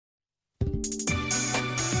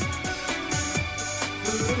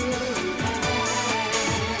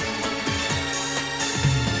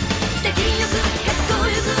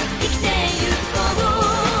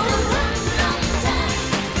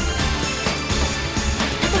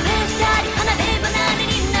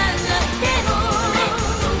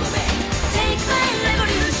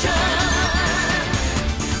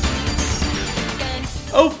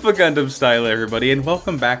a Gundam style, everybody, and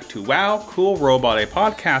welcome back to Wow Cool Robot, a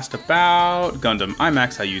podcast about Gundam. I'm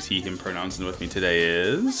Max, I use he, him pronouns, and with me today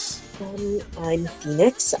is... I'm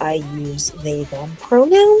Phoenix, I use they, them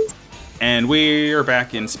pronouns. And we're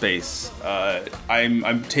back in space.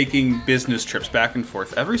 I'm taking business trips back and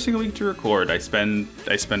forth every single week to record. I spend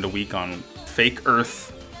a week on fake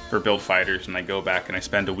Earth for Build Fighters, and I go back and I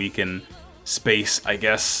spend a week in space, I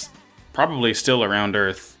guess, probably still around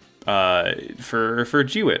Earth, for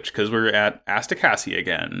G-Witch, because we're at Astacassia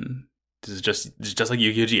again. This is just like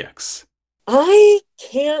Yu-Gi-Oh! GX. I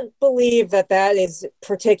can't believe that is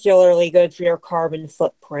particularly good for your carbon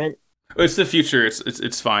footprint. It's the future.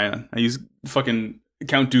 It's fine. I use fucking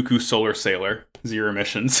Count Dooku Solar Sailor. 0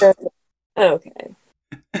 emissions. Okay.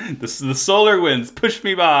 The solar winds push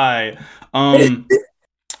me by.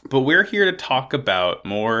 But we're here to talk about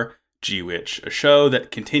more G-Witch, a show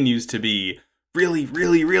that continues to be really,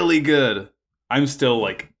 really, really good. I'm still,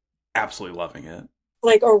 absolutely loving it.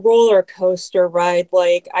 Like a roller coaster ride.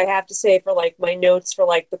 I have to say, for, my notes for,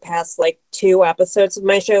 the past, 2 episodes of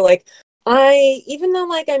my show, even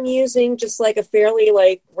though, I'm using just, a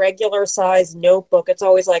fairly, regular-sized notebook, it's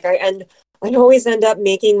always, I always end up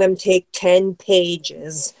making them take 10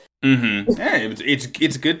 pages. Mm-hmm. Yeah,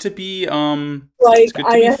 it's good to be, it's good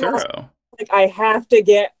to be thorough. I have to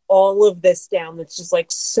get all of this down. It's just,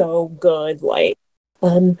 so good.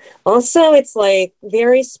 Also, it's,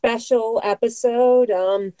 very special episode.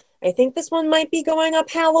 I think this one might be going up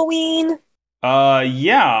Halloween.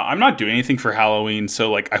 Yeah, I'm not doing anything for Halloween,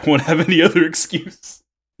 so, I won't have any other excuse.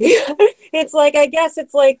 It's I guess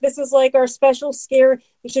it's this is our special scare.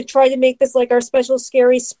 We should try to make this our special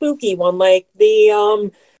scary spooky one. We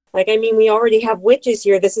already have witches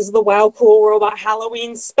here. This is the Wow Cool Robot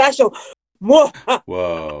Halloween special. Whoa.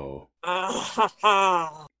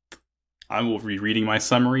 I will be reading my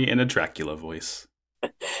summary in a Dracula voice.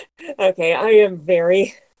 Okay, I am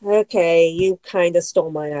very... Okay, you kind of stole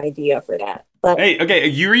my idea for that. But... Hey, okay,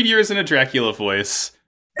 you read yours in a Dracula voice.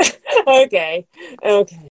 Okay.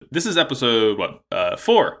 This is episode,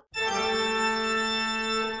 4.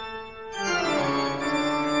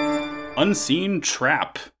 Unseen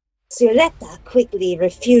Trap. Suletta quickly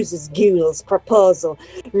refuses Ghoul's proposal,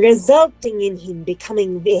 resulting in him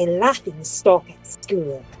becoming a laughingstock at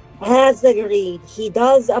school. As agreed, he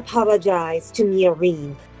does apologize to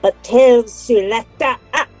Miorine, but tells Suletta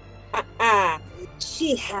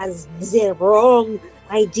she has the wrong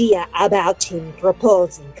idea about him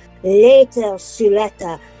proposing. Later,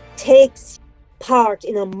 Suletta takes part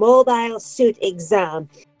in a mobile suit exam.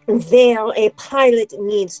 There, a pilot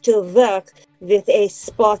needs to work with a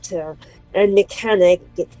spotter and mechanic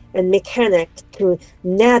to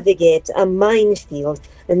navigate a minefield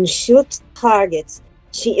and shoot targets.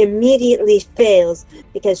 She immediately fails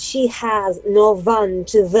because she has no one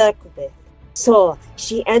to work with. So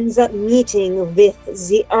she ends up meeting with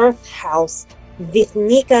the Earth House with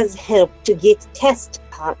Nika's help to get test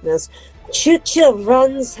partners. Chuchu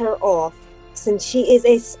runs her off since she is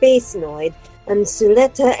a space noid, and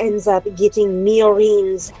Suletta ends up getting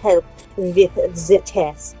Miorine's help with the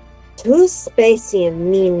test. 2 Spacian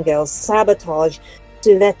mean girls sabotage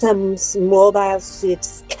Suletta's mobile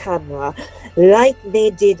suit's camera, like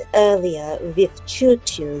they did earlier with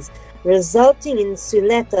Chuchu's, resulting in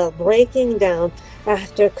Suletta breaking down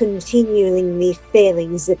after continually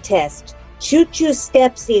failing the test. Chuchu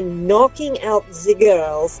steps in, knocking out the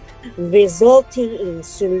girls, resulting in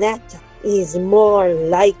Suletta is more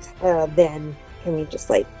like her than... Can we just,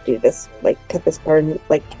 do this? Cut this part and,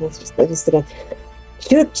 can we just do this again?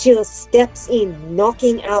 Chuchu steps in,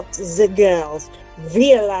 knocking out the girls,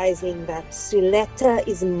 realizing that Suletta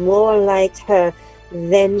is more like her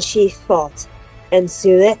than she thought. And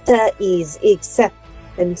Suletta is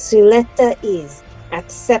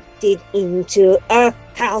accepted into Earth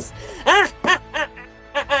House.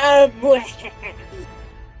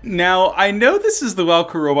 Now, I know this is the Wow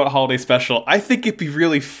Cool Robot Holiday Special. I think it'd be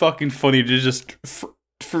really fucking funny to just,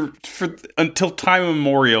 for until time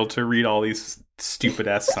immemorial, to read all these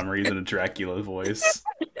stupid-ass summaries in a Dracula voice.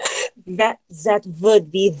 That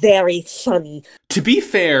would be very funny. To be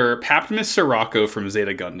fair, Paptimus Sirocco from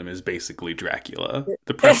Zeta Gundam is basically Dracula.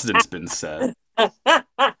 The precedent's been set.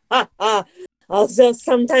 Although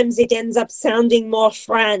sometimes it ends up sounding more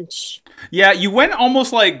French. Yeah, you went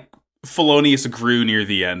almost Felonious Gru near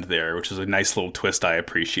the end there, which is a nice little twist I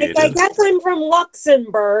appreciated. I guess I'm from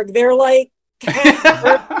Luxembourg. They're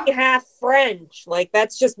half French.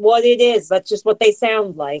 That's just what it is. That's just what they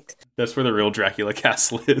sound like. That's where the real Dracula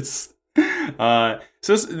castle is.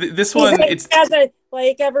 So this He's one, like, it's has a,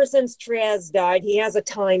 like ever since Trez died, he has a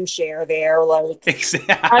timeshare there. Like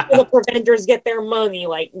after the Preventers get their money,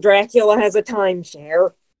 like Dracula has a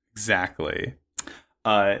timeshare. exactly.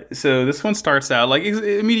 So this one starts out like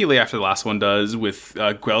immediately after the last one does with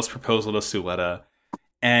Guel's proposal to Suletta,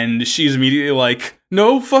 and she's immediately like,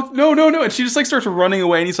 "No, fuck, no, no, no!" And she just like starts running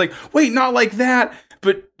away, and he's like, "Wait, not like that!"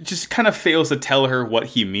 But just kind of fails to tell her what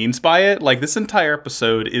he means by it. Like this entire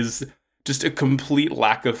episode is just a complete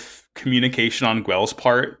lack of communication on Guel's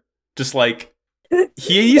part. Just like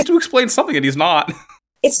he needs to explain something, and he's not.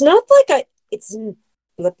 It's not like a. It's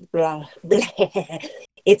blah, blah, blah.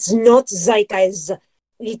 It's not like I.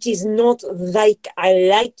 It is not like I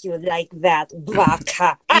like you like that,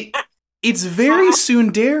 Baka. It's very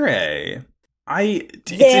tsundere.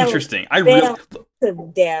 It's interesting. I really.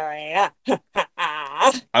 Tsundere.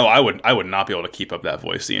 Oh, I would not be able to keep up that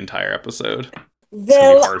voice the entire episode.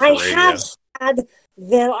 Well,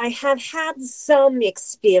 I have had some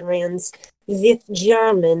experience with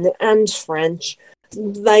German and French,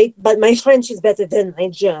 like, but my French is better than my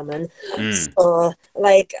German. So,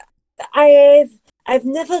 like, I've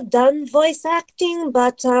never done voice acting,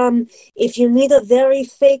 but if you need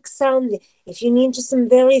if you need just some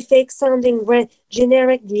very fake sounding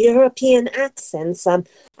generic European accents, I'm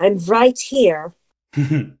right here.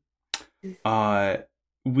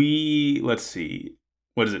 Let's see,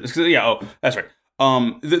 what is it? Yeah, oh, that's right.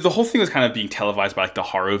 The whole thing was kind of being televised by like the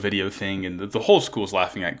Haro video thing, and the whole school's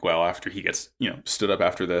laughing at Guel after he gets stood up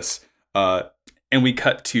after this. And we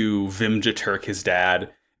cut to Vimja Turk, his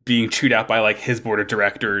dad, being chewed out by like his board of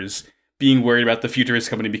directors, being worried about the future of his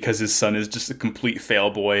company because his son is just a complete fail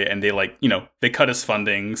boy, and they cut his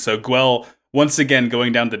funding. So Guel once again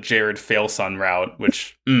going down the Jared fail son route,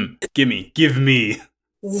 which give me.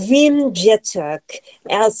 Vim Jeturk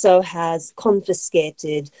also has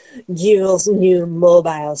confiscated Guel's new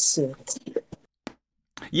mobile suit.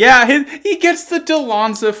 Yeah, he gets the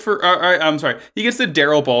Delanza for. I'm sorry, he gets the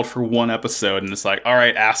Daryl Bald for one episode, and it's like, all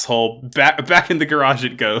right, asshole, back in the garage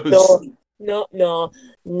it goes. No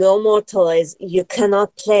more toys. You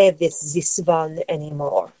cannot play with this one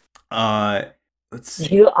anymore. Let's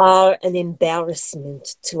see. You are an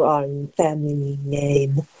embarrassment to our family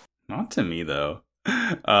name. Not to me though.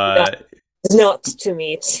 Not to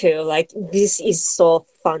me too. Like, this is so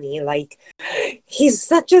funny. Like, he's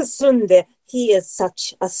such a tsundere. He is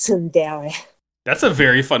such a tsundere. That's a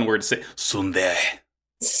very fun word to say. Tsundere.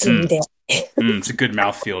 Tsundere. It's a good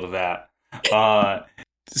mouthfeel to that.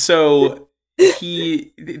 So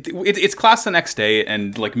it's class the next day,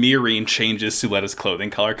 and like Miorine changes Suletta's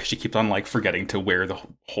clothing color because she keeps on like forgetting to wear the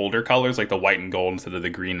holder colors, like the white and gold instead of the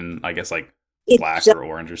green and I guess like black or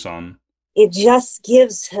orange or something. It just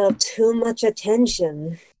gives her too much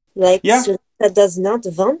attention. Like, yeah. Suletta does not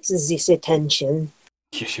want this attention.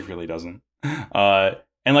 Yeah, she really doesn't. And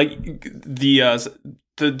like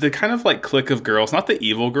the kind of like clique of girls, not the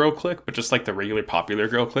evil girl clique, but just like the regular popular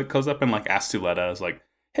girl clique goes up and like asks Suletta, is like,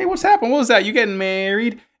 "Hey, what's happened? What was that? You getting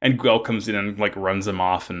married?" And Guel comes in and like runs him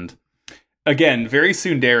off, and again, very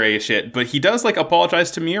tsundere shit, but he does like apologize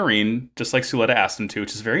to Miorine, just like Suletta asked him to,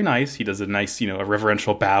 which is very nice. He does a nice, a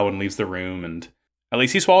reverential bow and leaves the room, and at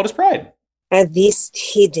least he swallowed his pride. At least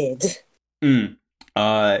he did.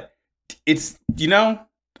 It's,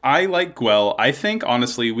 I like Guel. I think,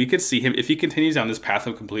 honestly, we could see him, if he continues down this path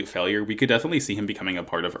of complete failure, we could definitely see him becoming a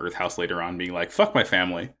part of Earth House later on, being like, fuck my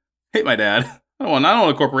family. Hate my dad. I don't want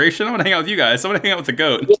a corporation. I want to hang out with you guys. I want to hang out with the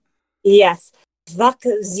goat. Yes. Fuck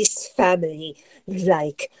this family.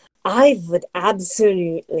 Like, I would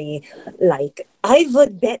absolutely, like, I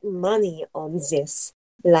would bet money on this.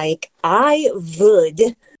 Like, I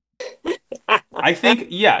would. I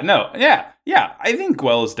think, I think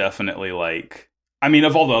Guel is definitely, like, I mean,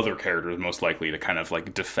 of all the other characters, most likely to kind of,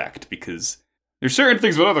 like, defect, because there's certain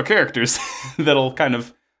things with other characters that'll kind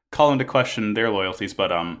of call into question their loyalties,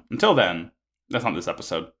 but until then, that's not this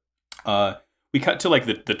episode. We cut to, like,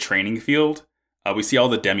 the training field. We see all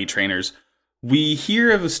the demi-trainers. We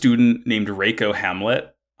hear of a student named Reiko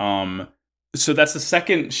Hamlet. So that's the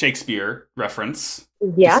second Shakespeare reference.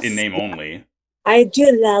 Yes. In name only. I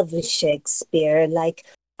do love Shakespeare. Like,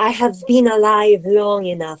 I have been alive long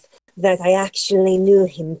enough that I actually knew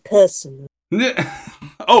him personally. Okay,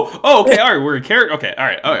 all right, we're a character. Okay, all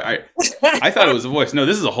right. I thought it was a voice. No,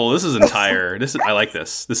 this is entire. I like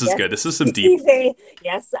this. This is yes. Good. This is some deep.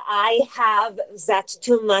 Yes, I have that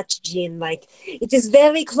too much gene. Like, it is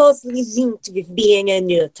very closely linked with being a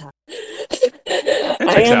neuter. It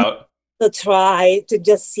checks out. To try to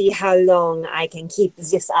just see how long I can keep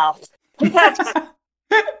this up.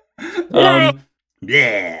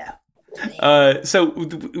 Yeah. So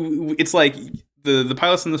it's like the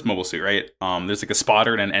pilot's in this mobile suit, right? There's like a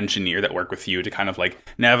spotter and an engineer that work with you to kind of like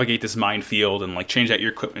navigate this minefield and like change out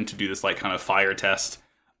your equipment to do this like kind of fire test.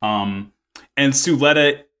 And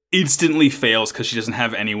Suletta instantly fails because she doesn't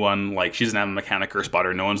have anyone, like she doesn't have a mechanic or a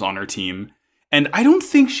spotter. No one's on her team. And I don't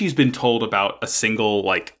think she's been told about a single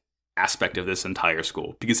like aspect of this entire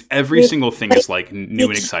school because every single thing is like new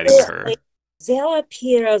and exciting to her. There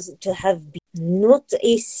appears to have been not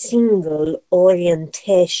a single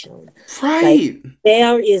orientation. Right. Like,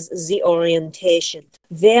 there is the orientation.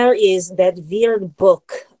 There is that weird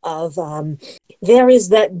book of there is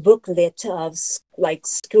that booklet of like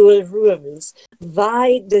school rules.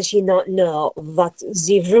 Why does she not know what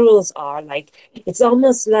the rules are? Like, it's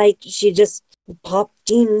almost like she just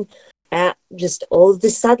popped in at just all of a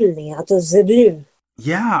suddenly out of the blue.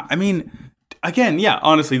 Yeah, I mean, again, yeah,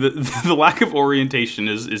 honestly, the lack of orientation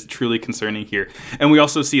is truly concerning here. And we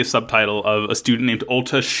also see a subtitle of a student named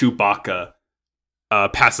Ultra Chewbacca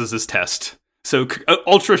passes his test. So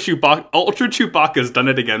Ultra Chewbacca's done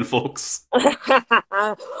it again, folks.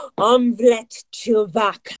 Omelette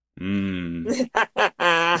Chewbacca.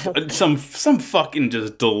 Some fucking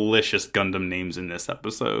just delicious Gundam names in this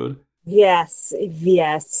episode. Yes.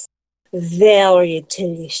 Very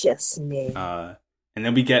delicious name. And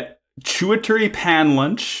then we get Chewatory Pan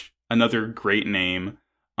Lunch, another great name.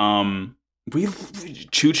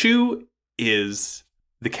 Choo Choo is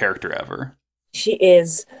the character ever. She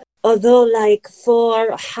is. Although, like,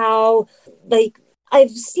 for how, like,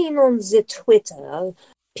 I've seen on the Twitter,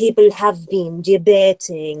 people have been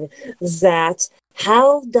debating that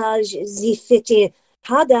how does she fit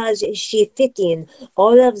in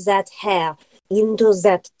all of that hair into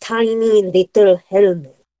that tiny little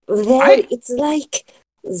helmet? It's like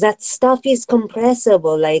that stuff is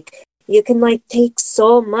compressible. Like, you can like take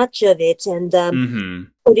so much of it and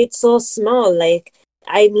put it so small. Like,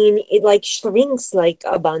 I mean, it like shrinks like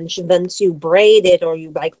a bunch once you braid it or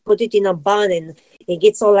you like put it in a bun and it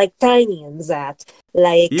gets all like tiny and that.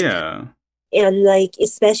 Like, yeah. And like,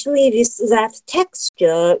 especially with that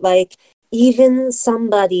texture, like even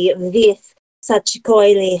somebody with such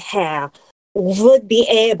coily hair would be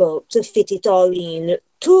able to fit it all in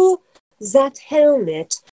to that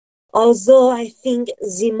helmet. Although I think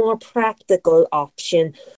the more practical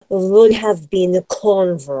option would have been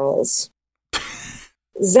cornrows.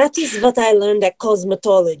 That is what I learned at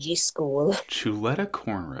cosmetology school. Chuleta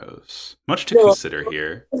cornrows. Much to consider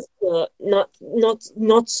here. Not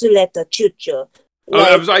Suletta, Chucho.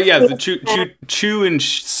 Like, I'm sorry, yeah, the Chu and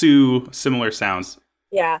Su, similar sounds.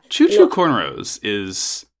 Yeah. Choo cornrows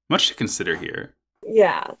is much to consider here.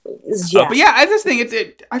 Yeah. But yeah, I just think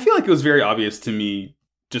I feel like it was very obvious to me.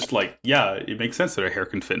 Just like, yeah, it makes sense that her hair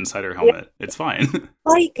can fit inside her helmet. Yeah. It's fine.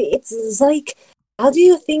 Like, it's like, how do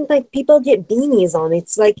you think like people get beanies on?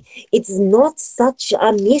 It's like, it's not such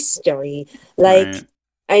a mystery. Like, right.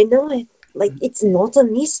 I know it. Like, it's not a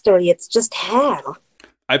mystery. It's just hair.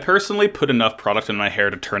 I personally put enough product in my hair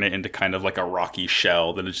to turn it into kind of like a rocky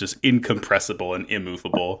shell that is just incompressible and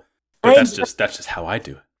immovable. But that's just how I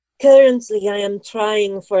do it. Currently, I am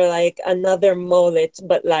trying for like another mullet,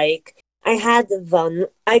 but like, I had one.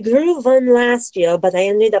 I grew one last year, but I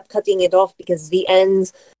ended up cutting it off because the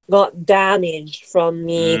ends got damaged from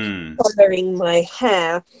me coloring my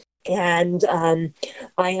hair. And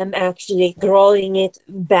I am actually growing it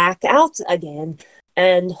back out again.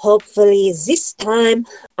 And hopefully this time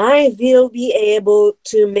I will be able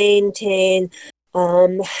to maintain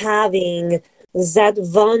having that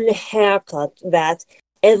one haircut that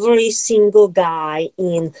every single guy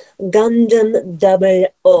in Gundam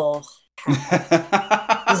 00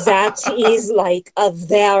 that is like a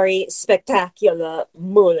very spectacular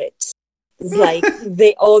mullet. Like,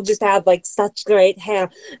 they all just have like such great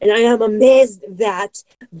hair, and I am amazed that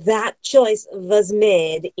that choice was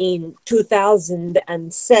made in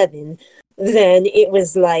 2007. Then it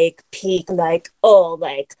was like peak, like, oh,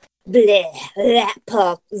 like bleh,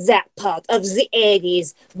 that part of the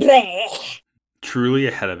 80s, bleh. Truly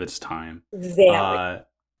ahead of its time. Very.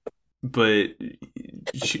 But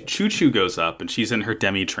Choo Choo goes up, and she's in her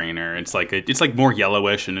demi trainer. It's like more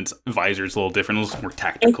yellowish, and its visor's a little different, a little more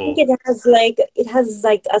tactical. I think it has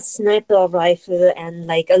like a sniper rifle and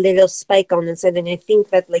like a little spike on the side, and I think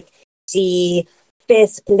that like the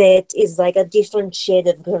faceplate is like a different shade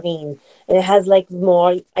of green, and it has like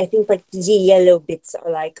more. I think like the yellow bits are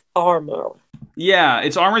like armor. Yeah,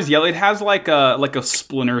 its armor's yellow. It has like a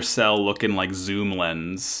Splinter Cell looking like zoom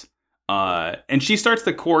lens. And she starts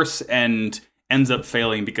the course and ends up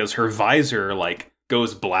failing because her visor like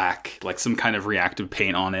goes black, like some kind of reactive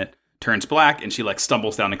paint on it turns black, and she like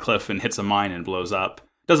stumbles down a cliff and hits a mine and blows up.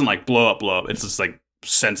 doesn't like blow up. It's just like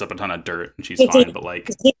sends up a ton of dirt and she's It fine. But like,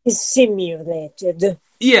 it is simulated.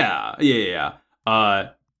 yeah.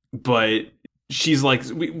 But she's like,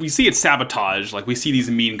 we see it sabotage. Like we see these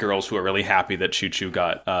mean girls who are really happy that Choo Choo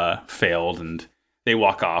got failed, and they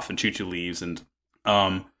walk off, and Choo Choo leaves, and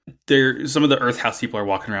there some of the Earth House people are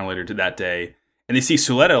walking around later to that day, and they see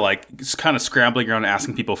Suletta like kind of scrambling around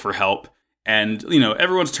asking people for help, and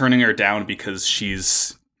everyone's turning her down because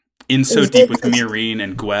she's in so deep with Miorine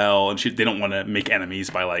and Guel, and they don't want to make enemies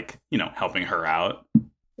by like helping her out.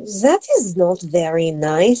 That is not very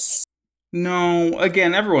nice. No,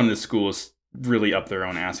 again, everyone in this school is really up their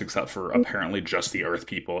own ass except for apparently just the Earth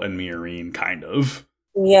people and Miorine, kind of.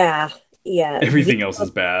 Yeah. Everything else is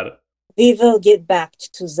bad. We will get back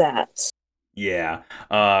to that. Yeah.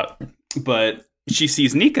 But she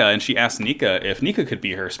sees Nika and she asks Nika if Nika could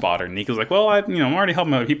be her spotter. And Nika's like, well, I'm already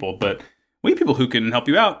helping other people, but we need people who can help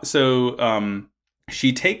you out. So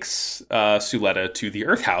she takes Suletta to the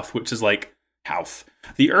Earth House, which is like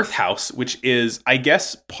the Earth House, which is, I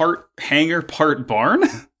guess, part hangar, part barn.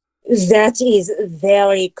 That is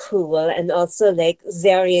very cool. And also, like,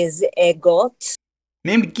 there is a goat.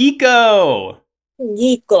 Named Geeko.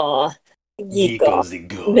 Geeko. Geeko the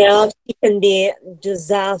goat. Now, she can be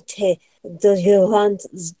Duzarte. Do you want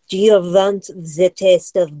the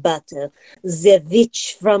taste of butter? The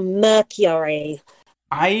witch from Mercury.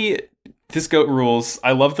 This goat rules.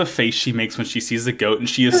 I love the face she makes when she sees the goat, and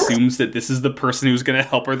she assumes that this is the person who's going to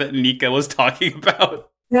help her that Nika was talking about.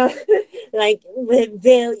 Like,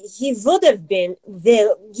 well, he would have been.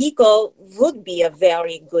 Well, Geeko would be a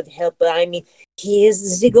very good helper. I mean, he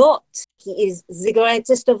is the goat. He is the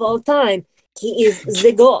greatest of all time. He is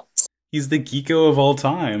the goat. He's the Geeko of all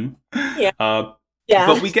time. Yeah. Yeah.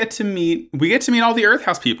 But we get to meet all the Earth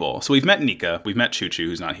House people. So we've met Nika, we've met Choo Choo,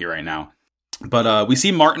 who's not here right now. But we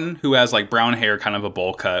see Martin, who has like brown hair, kind of a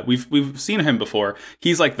bowl cut. We've seen him before.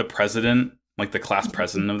 He's like the president, like the class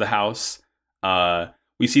president of the house.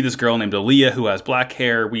 We see this girl named Aaliyah who has black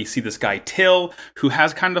hair. We see this guy Till, who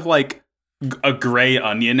has kind of like a gray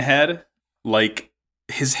onion head. Like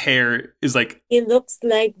his hair is like... It looks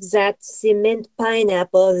like that cement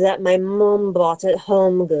pineapple that my mom bought at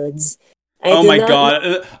Home Goods. Oh my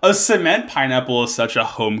god, a cement pineapple is such a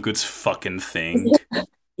Home Goods fucking thing.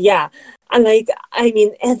 Yeah, I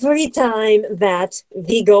mean, every time that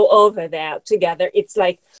we go over there together, it's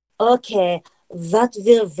like, okay, what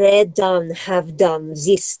will they have done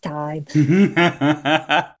this time? We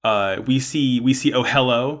see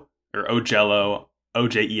Ohello, or Ojello,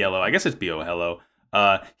 Ojelo. I guess it's Ohello.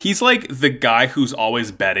 He's like the guy who's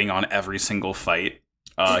always betting on every single fight.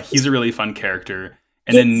 He's a really fun character.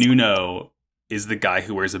 And then Nuno is the guy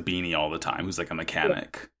who wears a beanie all the time, who's like a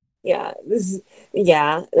mechanic. Yeah,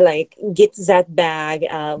 like, get that bag.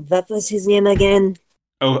 What was his name again?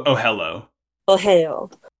 Ohello.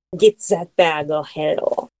 Ohello. Get that bag,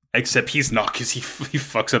 Ohello. Except he's not, because he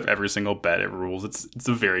fucks up every single bet. It rules. It's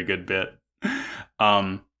a very good bit.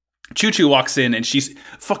 Choo Choo walks in and she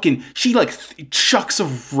chucks a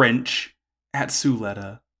wrench at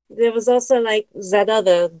Suletta. There was also like that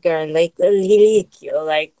other girl, like Lilik,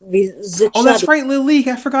 like that's right, Lilik.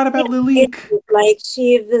 I forgot about Lilik. Like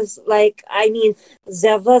she was like, I mean,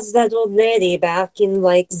 there was that old lady back in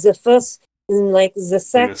like the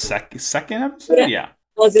second episode. Yeah.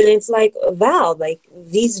 And it's like, wow, like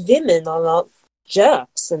these women are not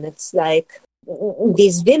jerks, and it's like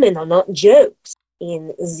these women are not jokes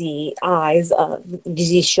in the eyes of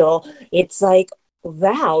the show. It's like,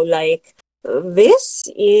 wow, like. This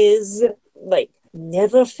is, like,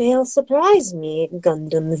 never fail surprise me,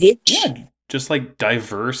 Gundam Witch. Yeah, just, like,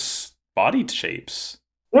 diverse body shapes.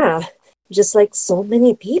 Yeah, just, like, so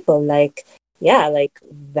many people, like, yeah, like,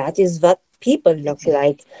 that is what people look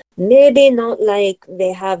like. Maybe not like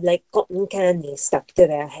they have, like, cotton candy stuck to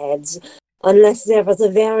their heads, unless there was a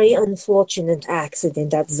very unfortunate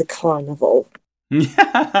accident at the carnival.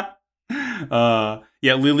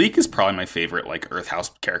 Yeah, Lilik is probably my favorite, like, Earth House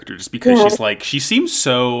character, just because she's, like, she seems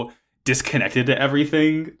so disconnected to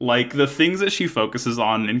everything. Like, the things that she focuses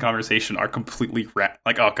on in conversation are completely,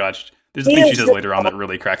 like, oh gosh, there's a thing she says later on that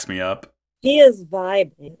really cracks me up. She is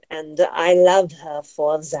vibing, and I love her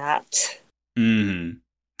for that. Mm-hmm.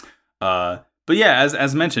 But yeah,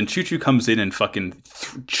 as mentioned, Choo Choo comes in and fucking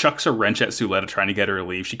chucks a wrench at Suletta trying to get her to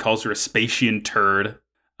leave. She calls her a Spatian turd.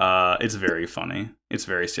 It's very funny. It's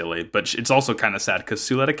very silly, but it's also kind of sad because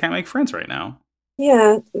Suletta can't make friends right now.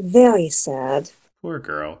 Yeah, very sad. Poor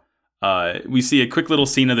girl. We see a quick little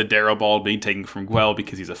scene of the Darrow ball being taken from Guel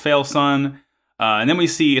because he's a fail son. And then we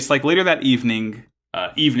see, it's like later that evening,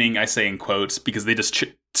 I say in quotes, because they just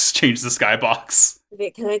changed the skybox.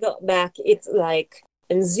 Wait, can I go back? It's like,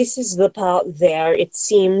 And this is the part there it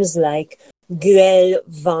seems like Guel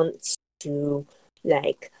wants to,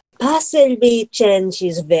 like, possibly change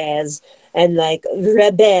his ways and, like,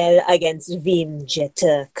 rebel against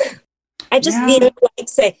Vimjetuk. Yeah.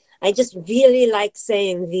 I just really like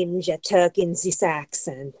saying Vimjetuk in this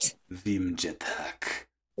accent. Vimjetuk.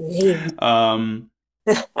 Vim.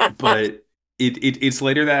 But it's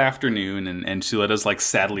later that afternoon, and Suletta's like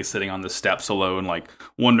sadly sitting on the steps alone, like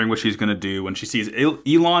wondering what she's gonna do when she sees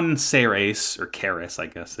Elon Ceres, or Karis, I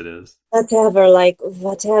guess it is. Whatever,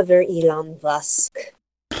 Elon Musk.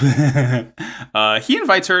 He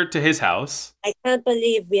invites her to his house. I can't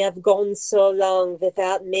believe we have gone so long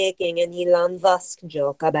without making an Elon Musk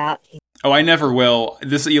joke about him. Oh, I never will.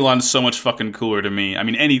 This Elon's so much fucking cooler to me. I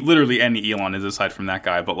mean, literally any Elon is aside from that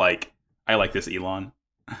guy, but like, I like this Elon.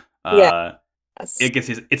 Yeah.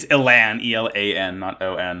 It's Elan, Elan, not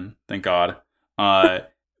On. Thank God.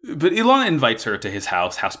 But Elon invites her to his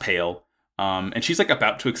house Pale. And she's like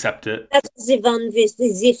about to accept it. That's the one with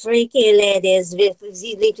the freaky ladies with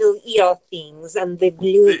the little ear things and the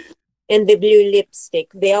blue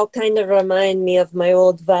lipstick. They all kind of remind me of my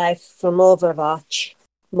old wife from Overwatch,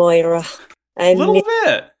 Moira. A little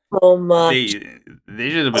bit. So much. They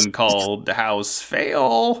should have been called the House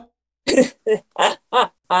Fail.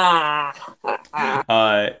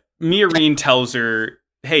 Miorine tells her,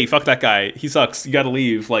 hey, fuck that guy. He sucks. You gotta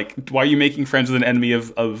leave. Like, why are you making friends with an enemy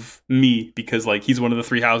of me? Because, like, he's one of the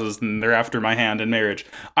three houses and they're after my hand in marriage.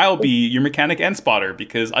 I'll be your mechanic and spotter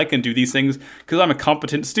because I can do these things because I'm a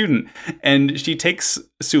competent student. And she takes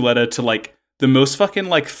Suletta to, like, the most fucking,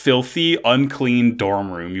 like, filthy, unclean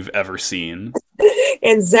dorm room you've ever seen.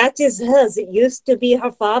 And that is hers. It used to be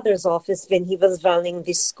her father's office when he was running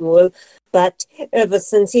this school. But ever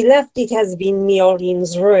since he left, it has been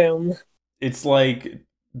Miorine's room. It's like...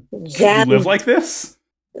 You live like this?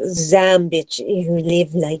 Bitch, you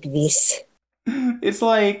live like this. It's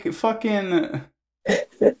like fucking...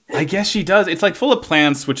 I guess she does. It's like full of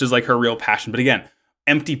plants, which is like her real passion. But again,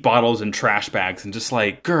 empty bottles and trash bags and just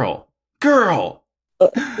like, girl.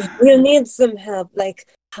 You need some help. Like,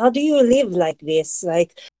 how do you live like this?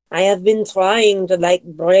 Like, I have been trying to, like,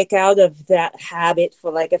 break out of that habit for,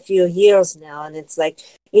 like, a few years now. And it's like,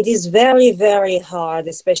 it is very, very hard,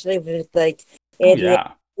 especially with, like,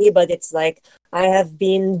 yeah. But it's like I have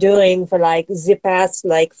been doing for like the past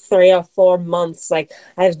like 3 or 4 months. Like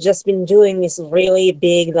I've just been doing this really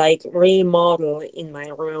big like remodel in my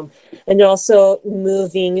room, and also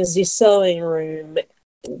moving the sewing room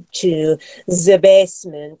to the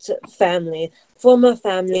basement former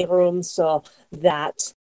family room, so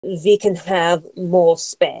that we can have more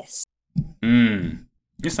space.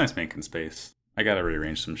 It's nice making space. I gotta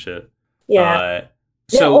rearrange some shit. Yeah.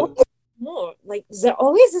 So. More like there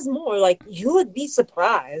always is more. Like you would be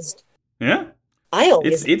surprised. Yeah, I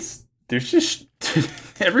always. It's there's just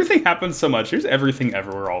everything happens so much. There's everything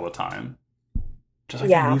everywhere all the time. Just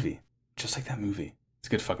like that movie. Just like that movie. It's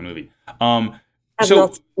a good fucking movie. I've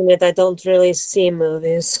not seen it. I don't really see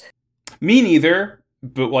movies. Me neither.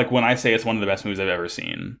 But like when I say it's one of the best movies I've ever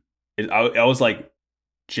seen, I was like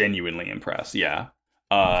genuinely impressed. Yeah.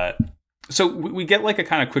 So we get like a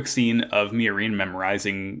kind of quick scene of Miorine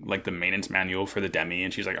memorizing like the maintenance manual for the Demi,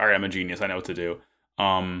 and she's like, all right, I'm a genius, I know what to do.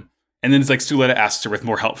 And then it's like Suletta asks her with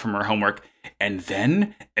more help from her homework, and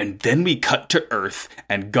then we cut to Earth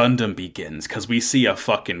and Gundam begins, because we see a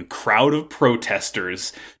fucking crowd of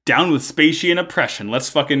protesters down with Spatian oppression. Let's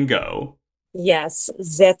fucking go. Yes,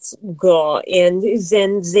 let's go. And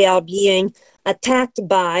then they are being attacked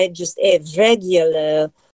by just a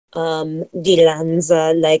regular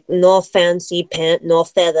Dilanza, like no fancy paint, no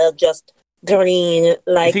feather, just green.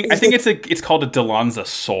 Like I think it's called a Dilanza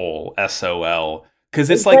Sol, SOL, because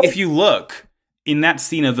it's like if you look in that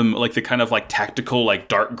scene of them, like the kind of like tactical like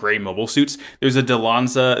dark gray mobile suits, there's a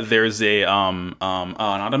Dilanza, there's a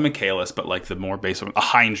not a Michaelis, but like the more basic a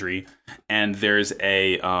Hindry, and there's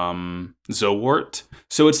a Zowort.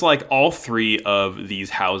 So it's like all three of these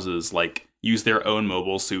houses like use their own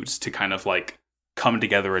mobile suits to kind of like come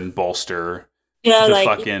together and bolster the like,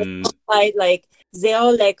 fucking fight. Like they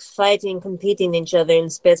all like fighting, competing each other in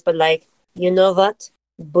space, but like you know what?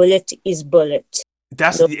 Bullet is bullet.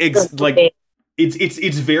 That's like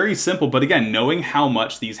it's very simple. But again, knowing how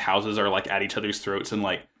much these houses are like at each other's throats and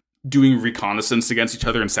like doing reconnaissance against each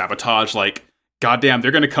other and sabotage, like goddamn,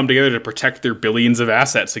 they're gonna come together to protect their billions of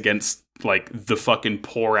assets against like the fucking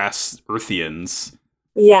poor ass Earthians.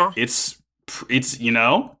 Yeah, it's you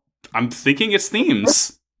know. I'm thinking it's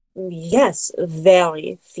themes. Yes,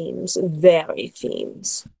 very themes. The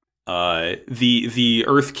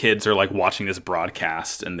Earth kids are like watching this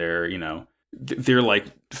broadcast, and they're, you know, they're like,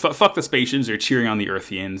 fuck the Spacians, they're cheering on the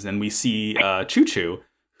Earthians, and we see Choo Choo,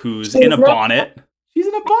 who's in a bonnet. She's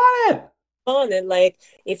in a bonnet! And like,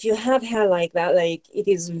 if you have hair like that, like, it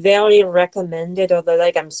is very recommended, although,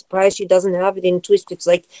 like, I'm surprised she doesn't have it in Twist. It's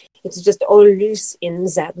like, it's just all loose in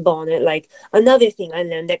that bonnet. Like, another thing I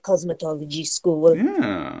learned at cosmetology school.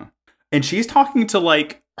 Yeah. And she's talking to,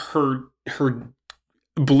 like, her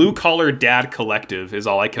blue-collar dad collective is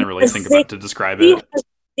all I can really think about to describe it.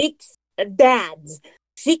 Six dads.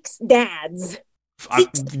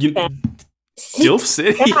 Dilf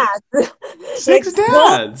City. Dads. Six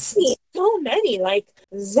dads. So many. Like,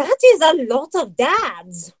 that is a lot of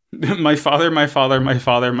dads. My father, and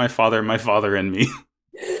me.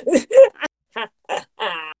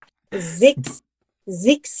 Six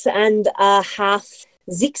and a half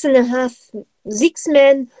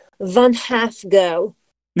men, one half girl.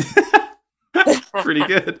 Pretty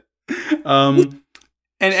good.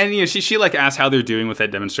 And you know, she like asks how they're doing with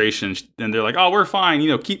that demonstration, and they're like, "Oh, we're fine. You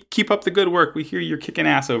know, keep up the good work. We hear you're kicking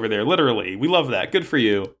ass over there. Literally, we love that. Good for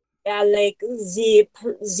you." Yeah, like the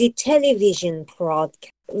television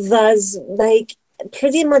broadcast was like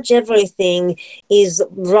pretty much everything is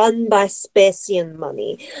run by Spacian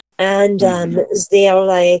money, and they're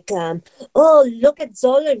like, "Oh, look at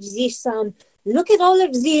all of this. Look at all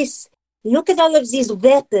of this. Look at all of these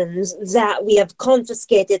weapons that we have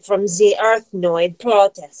confiscated from the Earthnoid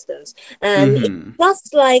protesters, and it's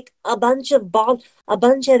just like a bunch of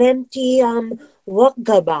empty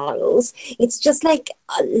vodka bottles. It's just like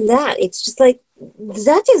that. It's just like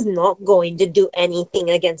that is not going to do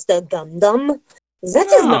anything against the Gundam. That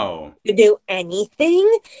is not going to do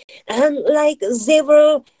anything." And like they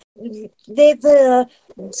were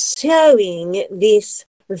showing this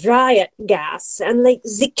riot gas, and like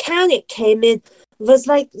the can it came in was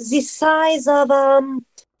like the size of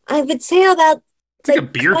I would say about it's like a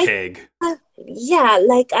beer keg. It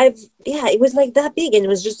was like that big, and it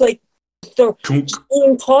was just like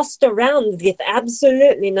being tossed around with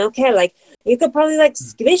absolutely no care. Like, you could probably like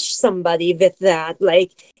squish somebody with that,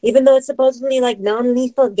 like, even though it's supposedly like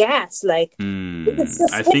non-lethal gas. Like,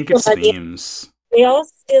 I think it's themes. They all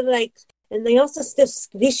still like, and they also still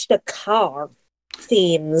squished a car.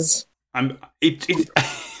 Themes. It's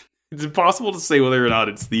impossible to say whether or not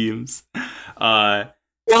it's themes. But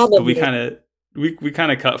we kind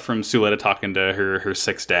of cut from Suletta talking to her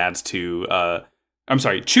six dads to I'm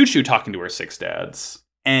sorry, Choo Choo talking to her six dads,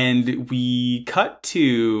 and we cut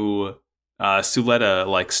to Suletta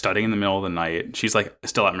like studying in the middle of the night. She's like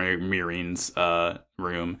still at Miorine's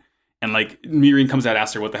room, and like Miorine comes out,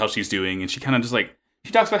 asks her what the hell she's doing, and she kind of just like.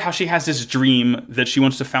 She talks about how she has this dream that she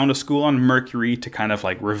wants to found a school on Mercury to kind of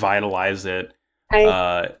like revitalize it.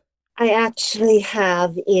 I actually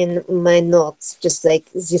have in my notes just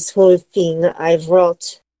like this whole thing I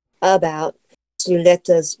wrote about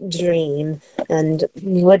Suletta's dream, and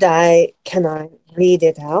can I read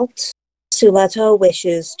it out? Suletta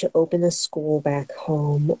wishes to open a school back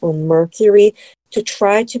home on Mercury to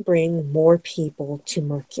try to bring more people to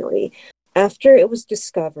Mercury. After it was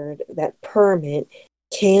discovered that permit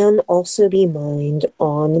can also be mined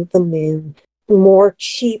on the moon more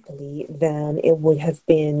cheaply than it would have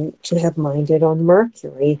been to have mined it on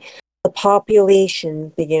Mercury, the population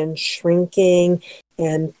began shrinking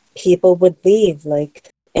and people would leave. Like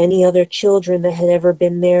any other children that had ever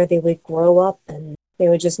been there, they would grow up and they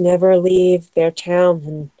would just never leave their town.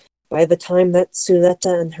 And by the time that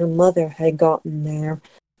Suletta and her mother had gotten there,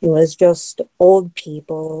 it was just old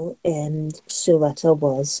people, and Suletta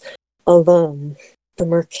was alone. The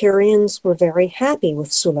Mercurians were very happy with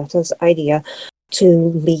Suletta's idea to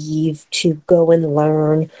leave, to go and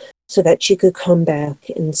learn, so that she could come back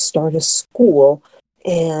and start a school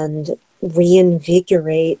and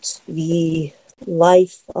reinvigorate the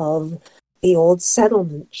life of the old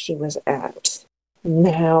settlement she was at.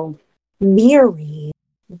 Now, Miorine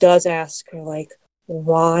does ask her, like,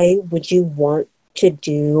 why would you want to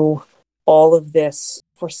do all of this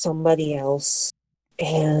for somebody else?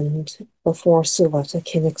 And before Suletta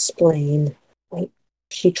can explain, like,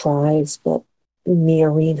 she tries, but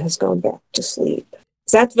Miorine has gone back to sleep.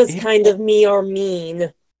 That was kind of me or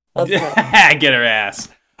mean of her. Get her ass.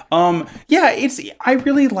 I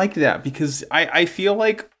really like that because I feel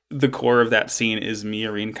like the core of that scene is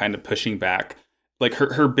Miorine kind of pushing back. Like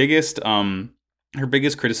her biggest criticism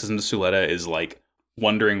to Suletta is like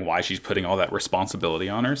wondering why she's putting all that responsibility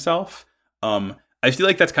on herself. I feel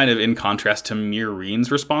like that's kind of in contrast to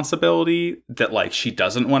Miorine's responsibility that like she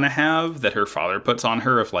doesn't want to have, that her father puts on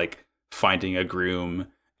her, of like finding a groom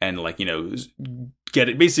and like, you know,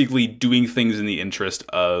 basically doing things in the interest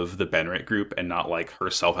of the Benrick group and not like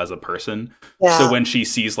herself as a person. Yeah. So when she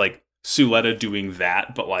sees like Suletta doing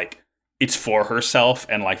that, but like it's for herself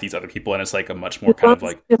and like these other people, and it's like a much She more kind of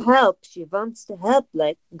wants like, to help. She wants to help,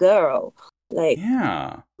 like, girl. Like,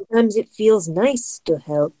 yeah, sometimes it feels nice to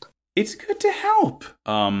help. it's good to help.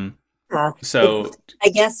 It's, So I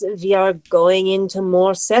guess we are going into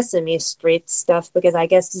more Sesame Street stuff because I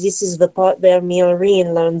guess this is the part where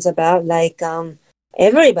Maureen learns about, like,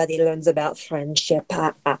 everybody learns about friendship.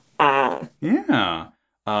 yeah.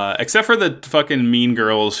 Except for the fucking mean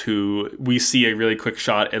girls who we see a really quick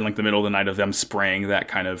shot in like the middle of the night of them spraying that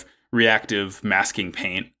kind of reactive masking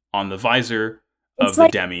paint on the visor of It's the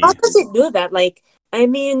like, Demi. how does it do that? Like, I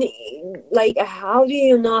mean, like, how do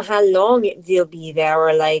you know how long it will be there?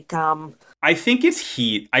 Or like, I think it's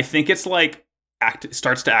heat. I think it's like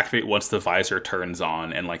starts to activate once the visor turns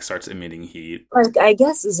on and like starts emitting heat. like I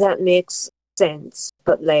guess that makes sense.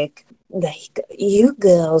 But like you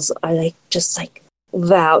girls are like just like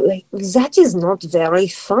wow, like that is not very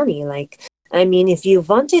funny. Like, I mean, if you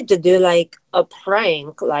wanted to do like a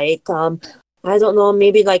prank, like I don't know,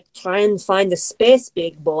 maybe like try and find a space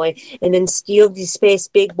big boy and then steal the space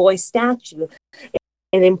big boy statue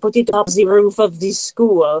and then put it up the roof of the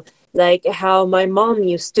school, like how my mom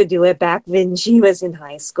used to do it back when she was in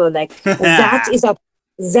high school. Like that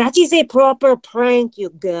is a proper prank, you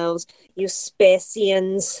girls, you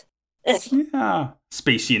Spacians. Yeah,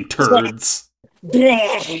 Spacian turds.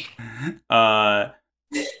 Bleh.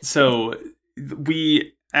 So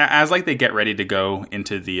we as like they get ready to go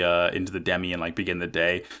into the Demi and like begin the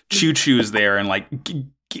day, Choo Choo is there and like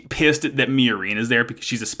pissed that Miorine is there because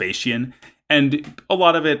she's a Spacian, and a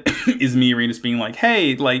lot of it is Miorine just being like,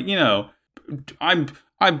 hey, like, you know, I'm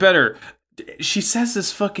better. She says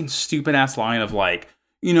this fucking stupid ass line of like,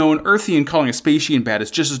 you know, an Earthian calling a Spacian bad is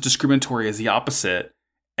just as discriminatory as the opposite.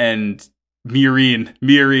 And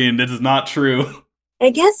Miorine, that is not true. I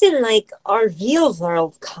guess in like our real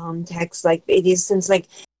world context, like it is, since like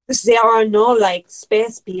there are no like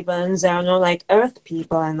space people and there are no like Earth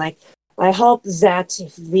people, and like I hope that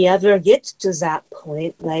if we ever get to that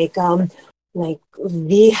point, like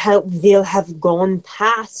we'll have gone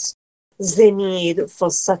past the need for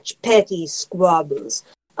such petty squabbles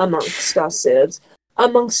amongst ourselves,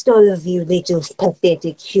 amongst all of you little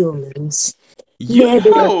pathetic humans. You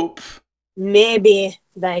hope. Maybe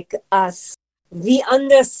like us, we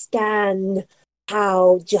understand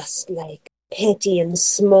how just like petty and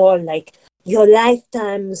small, like your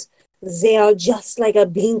lifetimes, they are just like a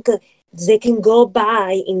blink. They can go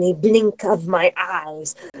by in a blink of my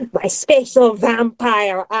eyes, my special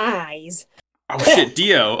vampire eyes. Oh shit,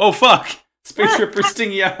 Dio. Oh fuck, Space Ripper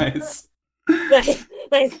stingy eyes.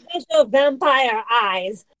 My special vampire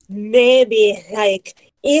eyes. Maybe like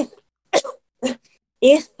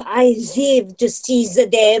if I live to see the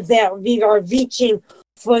day where we are reaching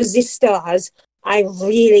for the stars, I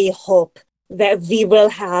really hope that we will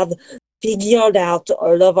have figured out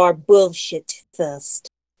all of our bullshit first.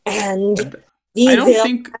 And we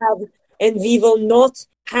will not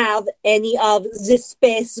have any of the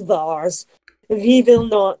space wars. We will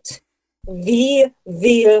not. We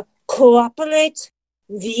will cooperate.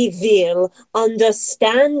 We will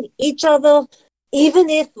understand each other. Even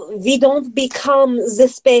if we don't become the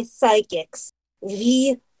space psychics,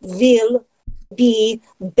 we will be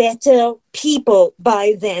better people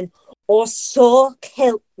by then. Or so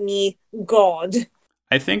help me God.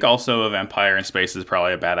 I think also a vampire in space is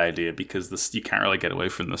probably a bad idea because you can't really get away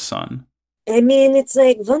from the sun. I mean, it's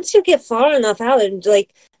like, once you get far enough out, and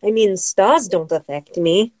like, I mean, stars don't affect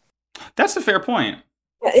me. That's a fair point.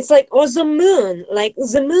 It's like, or the moon. Like,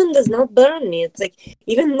 the moon does not burn me. It's like,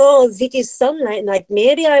 even though it is sunlight, like,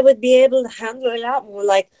 maybe I would be able to handle it out more,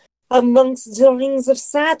 like, amongst the rings of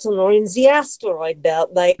Saturn or in the asteroid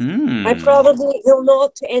belt. Like, I probably will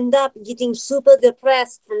not end up getting super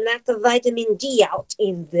depressed from lack of vitamin D out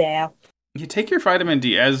in there. You take your vitamin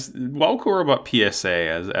D as Walcorobot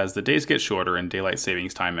PSA as the days get shorter and daylight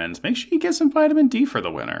savings time ends. Make sure you get some vitamin D for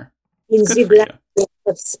the winter. In the black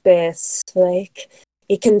of space, like,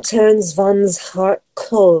 it can turn one's heart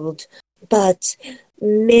cold, but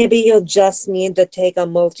maybe you'll just need to take a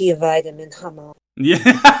multivitamin, Hammer. Yeah.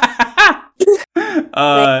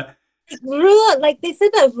 Rue, like they said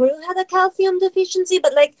that Rue had a calcium deficiency,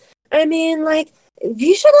 but like, I mean, like,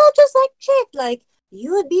 you should all just like check. Like,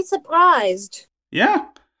 you would be surprised. Yeah.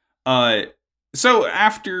 So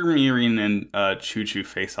after Miorine and Choo Choo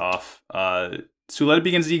face off, Suletta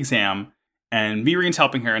begins the exam, and Miorine's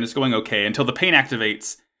helping her, and it's going okay until the pain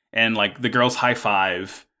activates, and like the girls high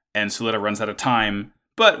five, and Suletta runs out of time.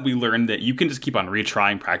 But we learned that you can just keep on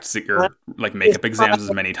retrying, practicing your like makeup exams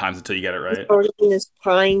as many times until you get it right. Miorine is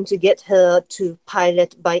trying to get her to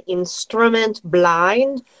pilot by instrument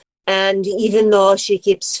blind, And even though she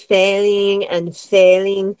keeps failing and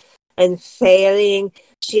failing and failing,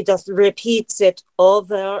 she just repeats it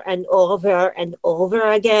over and over and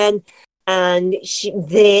over again. And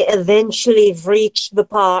they eventually reach the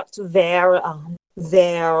part where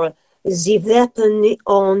the weapon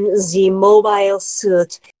on the mobile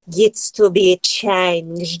suit gets to be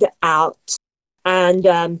changed out. And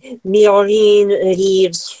Maureen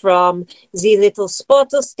leaves from the little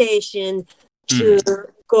spotter station to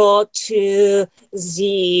go to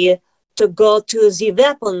the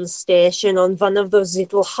weapons station on one of those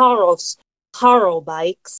little horror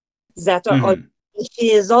bikes that are.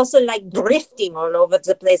 She is also like drifting all over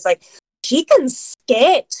the place. Like, she can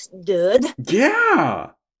skate, dude. Yeah,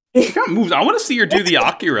 she got moves. I want to see her do the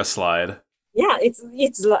Akira slide. Yeah,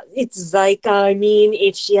 it's like, I mean,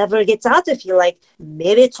 if she ever gets out of here, like,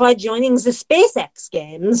 maybe try joining the SpaceX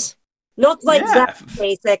games. Not like that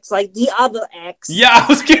SpaceX, like the other X. Yeah,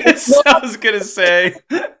 I was gonna say.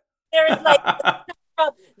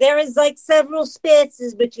 There is like several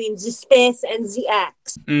spaces between the space and the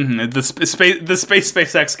X. The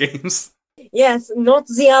SpaceX games. Yes, not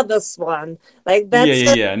the other one. Like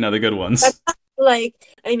that's no, the good ones. Like,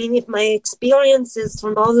 I mean, if my experiences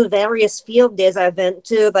from all the various field days I went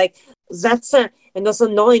to, like, that's and also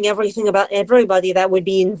knowing everything about everybody that would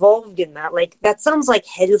be involved in that, like, that sounds like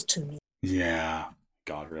hell to me. Yeah,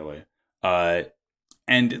 God, really.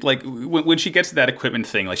 And like when she gets to that equipment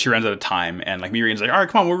thing, like she runs out of time, and like Miriam's like, "All right,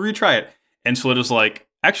 come on, we'll retry it." And Suletta's like,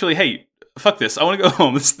 "Actually, hey, fuck this. I want to go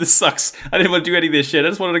home. This sucks. I didn't want to do any of this shit. I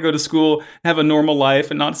just wanted to go to school, have a normal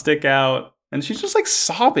life, and not stick out." And she's just like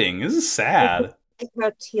sobbing. This is sad.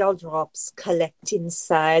 Her teardrops collect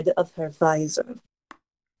inside of her visor,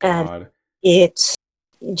 and it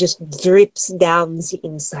just drips down the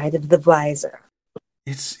inside of the visor.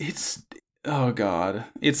 It's oh God,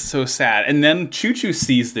 it's so sad. And then Choo Choo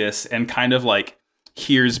sees this and kind of like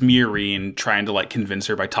hears Miorine trying to like convince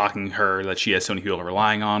her by talking her that she has so many people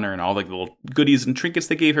relying on her and all like the little goodies and trinkets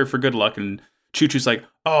they gave her for good luck. And Choo Choo's like,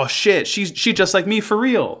 "Oh shit, she just like me for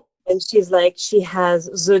real." And she's like, she has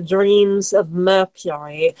the dreams of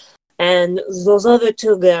Mercury. And those other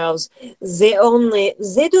two girls, they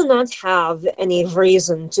do not have any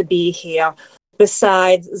reason to be here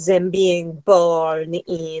besides being born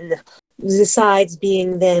into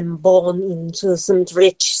some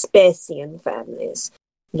rich Spacian families.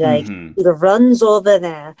 Like, it runs over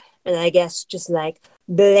there, and I guess just like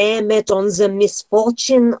blame it on the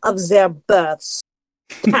misfortune of their births.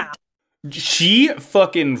 She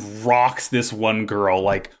fucking rocks this one girl.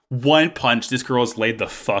 Like, one punch, this girl's laid the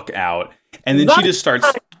fuck out. And then she just starts...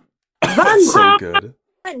 so good.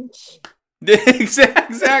 Punch.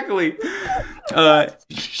 Exactly.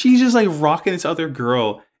 She's just, like, rocking this other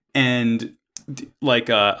girl. And, like,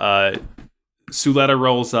 Suletta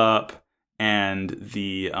rolls up. And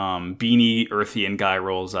the beanie Earthian guy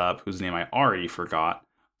rolls up, whose name I already forgot.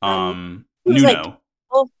 Nuno.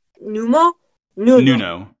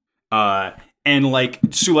 Nuno. And like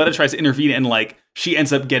Suletta tries to intervene, and like she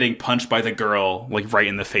ends up getting punched by the girl like right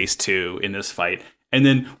in the face too in this fight. And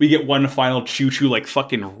then we get one final Choo Choo like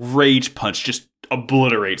fucking rage punch, just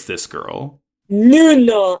obliterates this girl.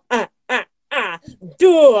 Nuno,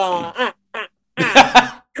 duo,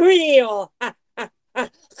 trio,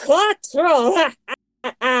 quattro.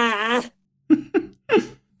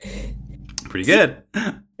 Pretty good.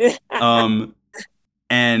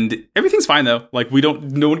 And everything's fine though. Like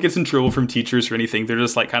no one gets in trouble from teachers or anything. They're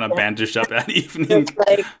just like kind of bandaged up that evening.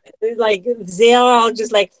 like they're all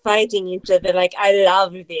just like fighting each other. Like, I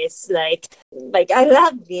love this. Like I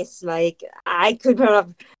love this. Like, I could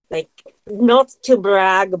have, like, not to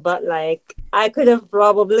brag, but like I could have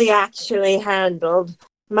probably actually handled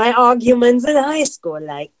my arguments in high school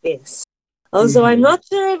like this. Also, I'm not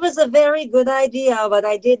sure it was a very good idea, but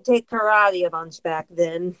I did take karate a bunch back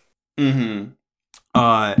then.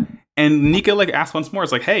 And Nika like asks once more,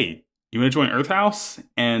 it's like, "Hey, you want to join Earth House?"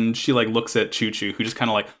 And she like looks at Choo Choo, who just kind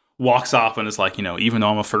of like walks off and is like, you know, "Even though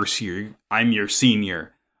I'm a first year, I'm your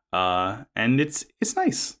senior." And it's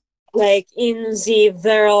nice. Like in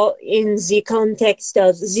the context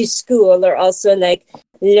of the school, they're also like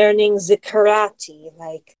learning the karate.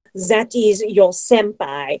 Like, that is your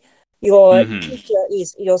senpai. Your teacher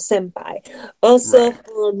is your senpai. Also,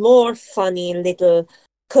 for more funny little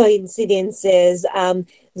coincidences,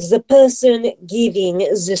 the person giving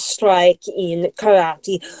the strike in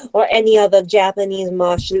karate or any other Japanese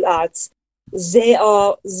martial arts, they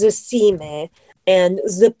are the sime, and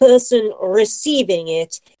the person receiving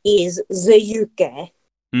it is the yuke.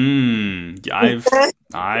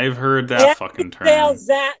 I've heard that fucking term. Where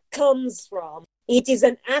that comes from It is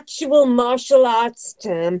an actual martial arts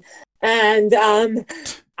term, and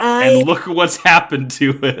And look what's happened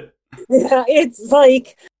to it. it's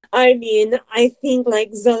like, I mean, I think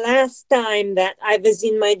like the last time that I was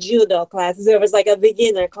in my judo class, there was like a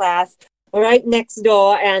beginner class right next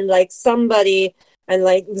door, and like somebody, and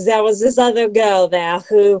like there was this other girl there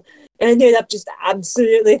who ended up just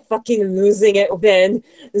absolutely fucking losing it when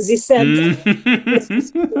they said and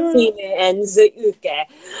the uke.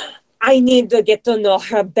 I need to get to know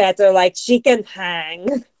her better, like she can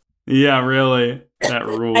hang. Yeah, really. That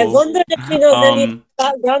rules. I wonder if she knows anything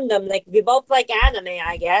about Gundam. Like, we both like anime,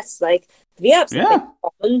 I guess. Like, we have something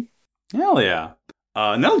common. Hell yeah.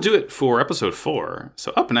 And that'll do it for episode 4.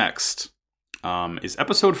 So up next is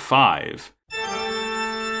episode 5.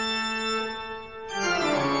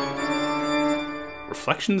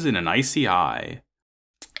 Reflections in an Icy Eye.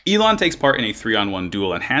 Elan takes part in a 3-on-1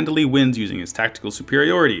 duel and handily wins using his tactical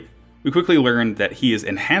superiority. We quickly learn that he is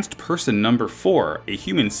Enhanced Person Number 4, a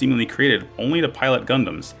human seemingly created only to pilot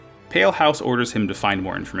Gundams. Pale House orders him to find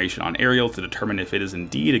more information on Ariel to determine if it is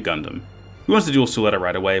indeed a Gundam. He wants to duel Suletta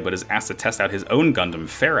right away, but is asked to test out his own Gundam,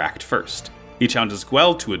 Feract, first. He challenges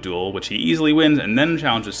Guel to a duel, which he easily wins, and then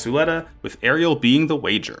challenges Suletta, with Ariel being the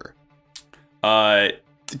wager.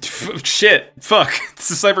 Shit. Fuck. It's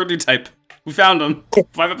a Cyber New Type. We found them.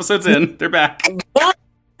 5 episodes in. They're back.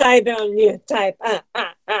 Cyber New Type.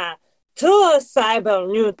 2 Cyber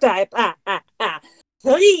New Type.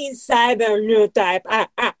 3 Cyber New Type.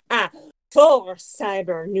 4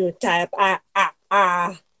 Cyber New Type.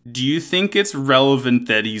 Do you think it's relevant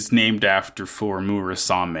that he's named after for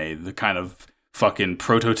Murasame, the kind of fucking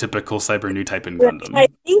prototypical Cyber New Type in Gundam? I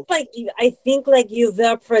think you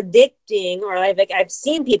were predicting, or like I've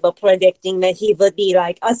seen people predicting that he would be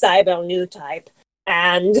like a Cyber New Type,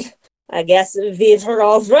 and I guess we were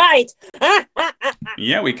all right.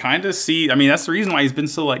 Yeah, we kind of see. I mean, that's the reason why he's been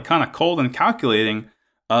so like kind of cold and calculating.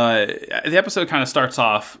 The episode kind of starts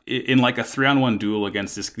off in like a 3-on-1 duel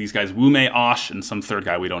against these guys, Wume, Osh, and some third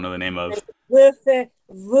guy we don't know the name of.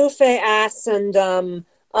 Wufe ass and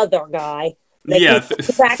other guy. Like, yeah,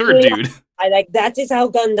 third dude. That is how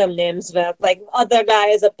Gundam names work. Like, other guy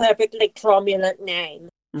is a perfectly cromulent name.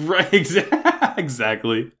 Right,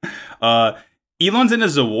 exactly. Elan's in a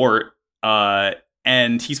Zawart,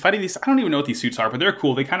 and he's fighting these. I don't even know what these suits are, but they're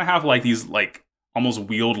cool. They kind of have like these like almost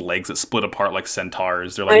wheeled legs that split apart like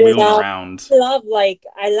centaurs. They're like wheeling around. I love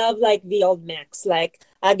the old mechs. Like,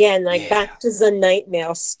 again, like back to the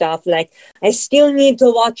nightmare stuff. Like, I still need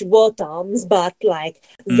to watch Wotoms, but like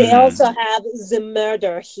they also have the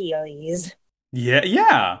murder Heelys.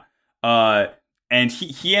 Yeah. And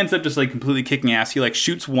he ends up just like completely kicking ass. He like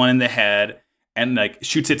shoots one in the head and like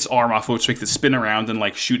shoots its arm off, which makes it spin around and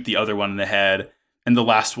like shoot the other one in the head. And the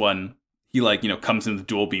last one, he like, comes in with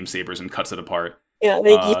dual beam sabers and cuts it apart. Yeah,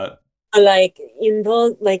 even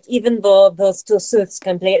though those two suits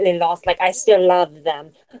completely lost, like I still love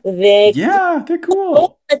them. They're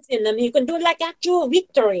cool. In them, you can do like actual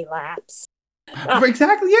victory laps.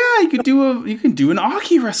 Exactly. Yeah, you can do an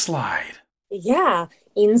Akira slide. Yeah,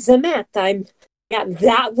 in the mech.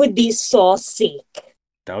 That would be so sick.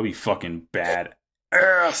 That would be fucking bad.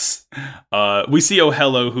 Yes. We see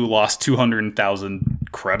Ohello, who lost 200,000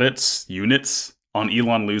 units on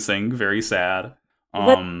Elan losing. Very sad.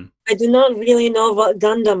 I do not really know what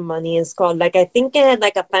Gundam money is called. Like, I think it had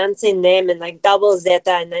like a fancy name and like double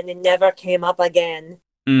Zeta, and then it never came up again.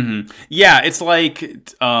 Mm-hmm. Yeah, it's like he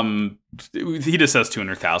just says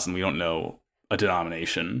 200,000. We don't know a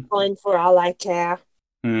denomination. Fine, for all I care.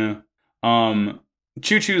 Yeah.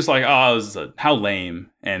 Choo Choo's like, how lame.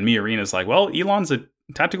 And Miarina's like, well, Elan's a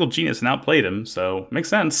tactical genius and outplayed him, so makes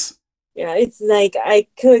sense. Yeah, it's like, I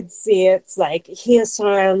could see it's like he is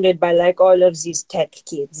surrounded by like all of these tech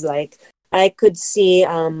kids. Like, I could see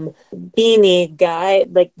Beanie guy,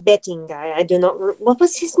 like betting guy. I do not. What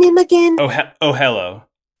was his name again? Ohello.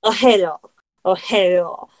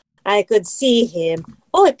 Ohello. I could see him.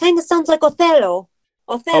 Oh, it kind of sounds like Othello.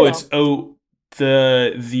 Oh, it's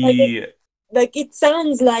the. Like it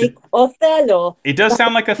sounds like Othello. It does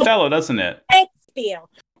sound like Othello, doesn't it? Shakespeare.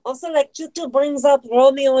 Also, like, Choo brings up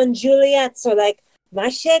Romeo and Juliet, so, like, my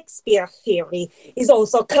Shakespeare theory is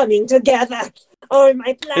also coming together. Oh,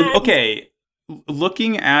 my plan. Okay,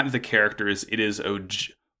 looking at the characters, it is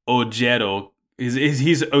Ojello.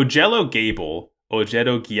 He's Ojello Gable,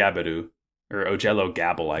 Ojello Giabaru, or Ojello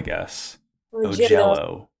Gabble, I guess.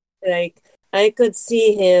 Ojello. Like, I could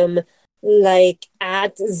see him, like,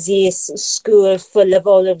 at this school full of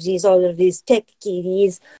all of these tech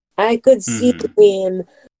kiddies. I could see him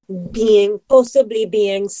possibly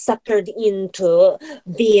being suckered into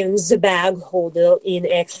being the bag holder in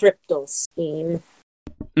a crypto scheme.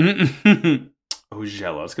 Oh,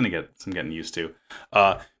 Jello. It's gonna get some getting used to.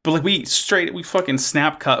 But like we fucking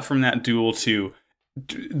snap cut from that duel to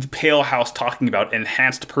the Pale House talking about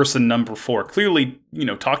enhanced person number 4. Clearly,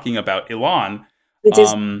 talking about Elan. Which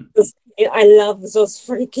is, I love those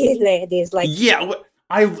freaky ladies. Like, yeah,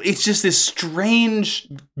 it's just this strange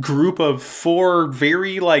group of 4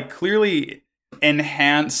 very like clearly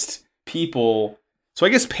enhanced people. So I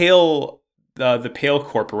guess the Pale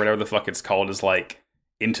Corp or whatever the fuck it's called is like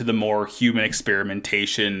into the more human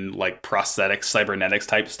experimentation, like prosthetics, cybernetics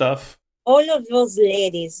type stuff. All of those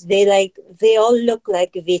ladies, they all look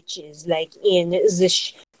like witches, like in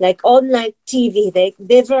the like on like TV. They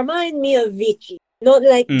remind me of witches, not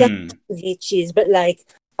like witches, but like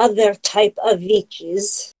other type of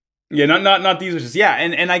witches. Yeah, not these witches. Yeah,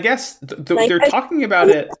 and I guess they're talking about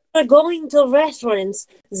it. We're going to reference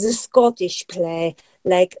the Scottish play.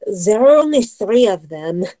 Like there are only 3 of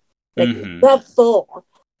them. Like not 4.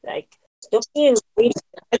 Like stop being weird.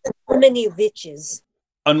 So many witches.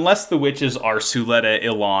 Unless the witches are Suletta,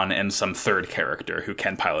 Elan, and some third character who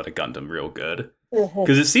can pilot a Gundam real good.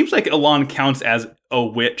 Because it seems like Elan counts as a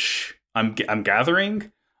witch. I'm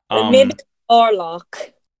gathering. Maybe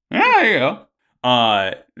Orlok. Yeah, there you go.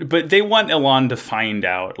 But they want Elan to find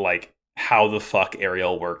out like how the fuck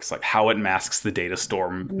Ariel works, like how it masks the data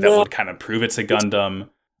storm that would kind of prove it's a Gundam.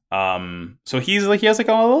 So he has like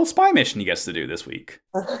a little spy mission he gets to do this week.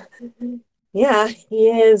 Yeah, he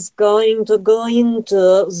is going to go into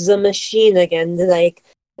the machine again. Like,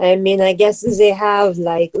 I mean, I guess they have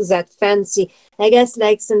like that fancy. I guess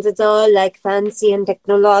like since it's all like fancy and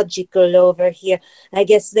technological over here, I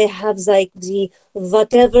guess they have like the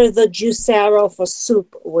whatever the juicero for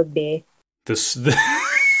soup would be. The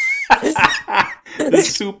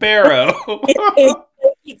Supero.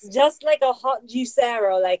 It's just like a hot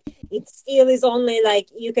juicero. Like, it still is only like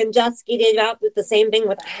you can just get it out with the same thing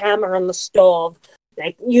with a hammer on the stove.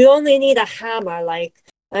 Like, you only need a hammer. Like,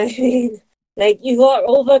 I mean, like, you are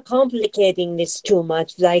overcomplicating this too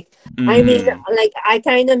much. Like, I mean, like, I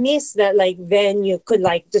kind of miss that. Like, then you could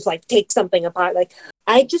like just like take something apart. Like,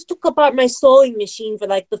 I just took apart my sewing machine for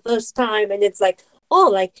like the first time, and it's like, oh,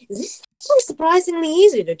 like, this is actually surprisingly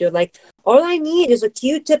easy to do. Like, all I need is a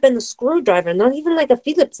Q-tip and a screwdriver, not even like a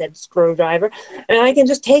Phillips head screwdriver, and I can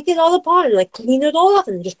just take it all apart and like clean it all off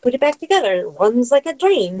and just put it back together, and it runs like a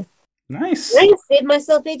dream. Nice. I saved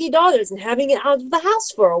myself $80 and having it out of the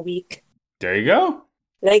house for a week. There you go.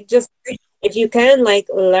 Like, just if you can, like,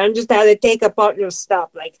 learn just how to take apart your stuff.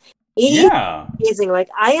 Like, yeah, amazing. Like,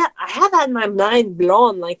 I have had my mind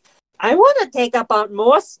blown. Like, I want to take apart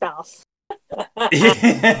more stuff.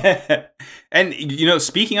 And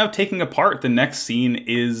speaking of taking apart, the next scene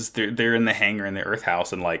is they're in the hangar in the Earth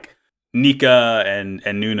house, and like Nika and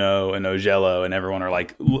Nuno and Ojello and everyone are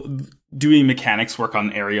like doing mechanics work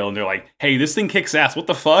on Ariel, and they're like, hey, this thing kicks ass. What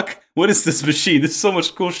the fuck? What is this machine? There's so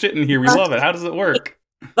much cool shit in here. We love it. How does it work?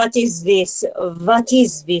 What is this? What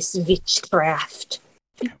is this witchcraft?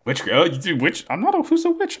 Witch? I'm not a who's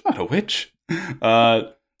a witch? I'm not a witch.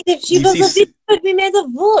 If she was a witch, it would be made of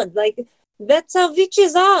wood. Like, that's how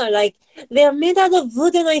witches are. Like, they're made out of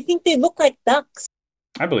wood, and I think they look like ducks.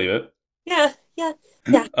 I believe it. Yeah.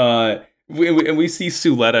 We see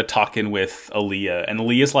Suletta talking with Aaliyah, and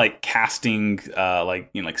Aaliyah's like casting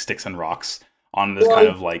like sticks and rocks on this kind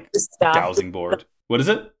of like dowsing board. What is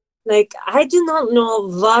it? Like, I do not know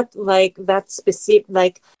what like that specific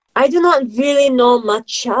like. I do not really know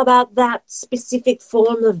much about that specific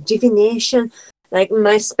form of divination. Like,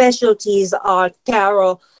 my specialties are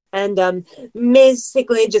tarot and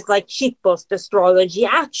basically just like shitpost astrology.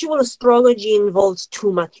 Actual astrology involves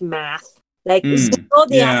too much math. Like,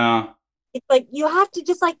 yeah. It's like you have to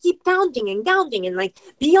just like keep counting and like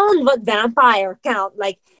beyond what vampire count.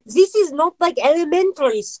 Like, this is not like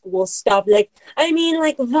elementary school stuff. Like, I mean,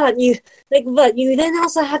 like what you then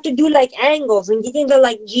also have to do like angles and get into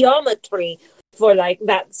like geometry for like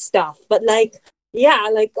that stuff. But like, yeah,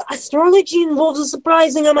 like astrology involves a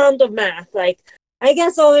surprising amount of math. Like, I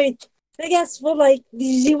guess for like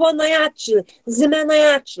the man I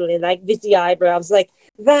actually like with the eyebrows, like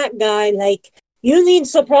that guy, like, you need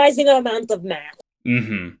surprising amount of math.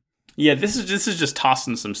 Mm-hmm. Yeah, this is just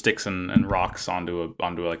tossing some sticks and rocks onto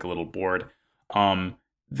like a little board. And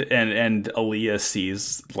Aaliyah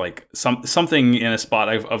sees like something in a spot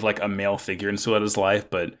of like a male figure in Suletta's life,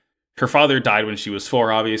 but her father died when she was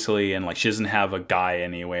 4, obviously, and like she doesn't have a guy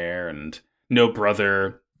anywhere and no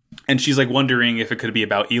brother. And she's like wondering if it could be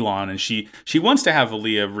about Elon, and she wants to have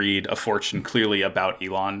Aaliyah read a fortune clearly about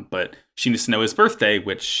Elon, but she needs to know his birthday,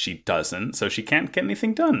 which she doesn't, so she can't get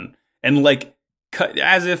anything done. And like,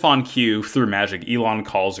 as if on cue, through magic, Elon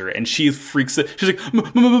calls her, and she freaks out. She's like,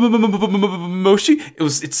 Moshi.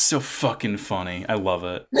 It's so fucking funny. I love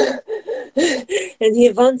it. And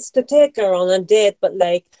he wants to take her on a date, but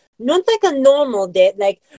like, not like a normal date.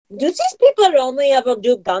 Like, do these people only ever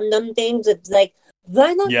do Gundam things? It's like,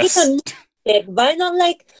 why not Yes. get a new date? Why not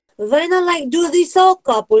do the soul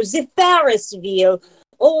couples, the Ferris wheel,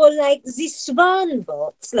 or like the swan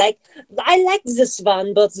boats? Like, I like the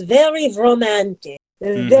swan boats, very romantic.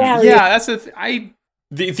 Very. Yeah, that's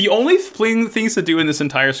the only things to do in this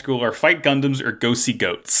entire school are fight Gundams or go see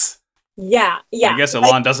goats. Yeah. I guess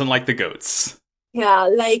Elon doesn't like the goats. Yeah,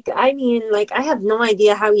 like, I mean, like, I have no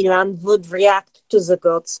idea how Elon would react to the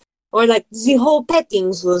goats. Or, like, the whole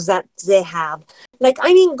petting zoos that they have. Like,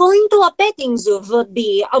 I mean, going to a petting zoo would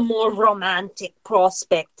be a more romantic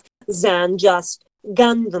prospect than just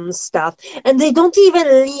Gundam stuff. And they don't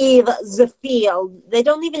even leave the field. They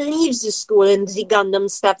don't even leave the school in the Gundam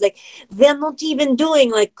stuff. Like, they're not even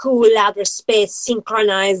doing, like, cool outer space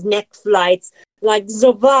synchronized mech flights like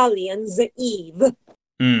the Valley and the Eve.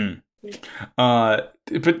 But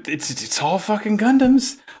it's all fucking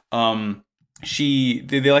Gundams.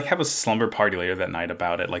 They like have a slumber party later that night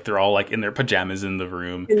about it. Like they're all like in their pajamas in the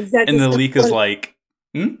room, and the leak is like,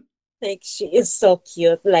 like she is so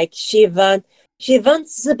cute. Like she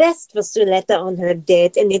wants the best for Suletta on her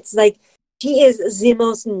date, and it's like she is the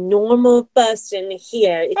most normal person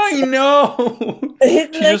here. I know.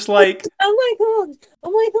 It's She's just like, oh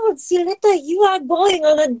my god, Suletta, you are going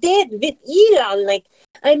on a date with Elon. Like,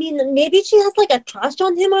 I mean, maybe she has like a crush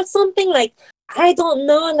on him or something. Like, I don't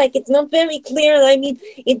know. Like, it's not very clear. I mean,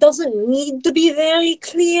 it doesn't need to be very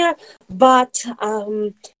clear, but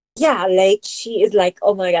yeah, like she is like,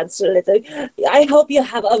 oh my god, Suletta, I hope you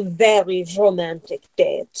have a very romantic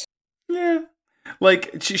date. yeah.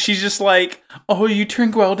 Like, she's just like, oh, you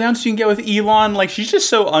turned well down so you can get with Elon. Like, she's just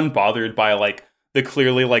so unbothered by, like, the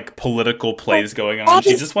clearly, like, political plays going on.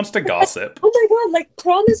 She just wants to gossip. Oh my god, like,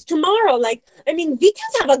 promise tomorrow. Like, I mean, we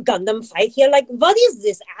can't have a Gundam fight here. Like, what is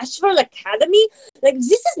this, Ashford Academy? Like,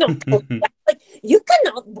 this is not... like, you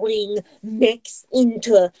cannot bring mechs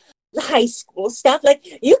into high school stuff. Like,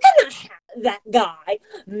 you cannot have that guy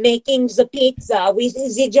making the pizza with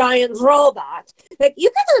the giant robot. Like, you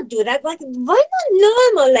cannot do that. Like, why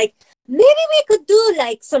not normal? Like, maybe we could do,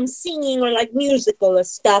 like, some singing or, like, musical or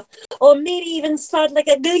stuff. Or maybe even start, like,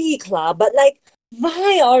 a glee club. But, like,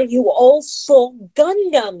 why are you all so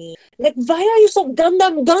Gundam-y? Like, why are you so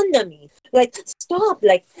Gundam-y? Like, stop.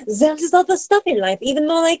 Like, there's other stuff in life. Even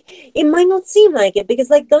though, like, it might not seem like it. Because,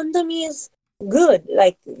 like, Gundam is good.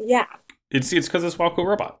 Like, yeah. It's because it's Walko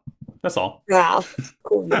Robot. That's all. Wow.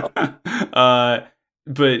 Cool. But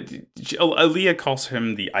Aaliyah calls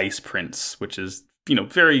him the Ice Prince, which is, you know,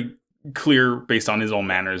 very clear based on his own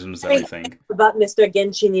mannerisms and everything. About Mr.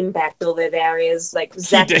 Genshin Impact over there is like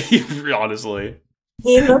He honestly.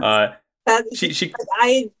 He looks, she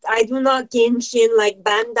I do not Genshin, like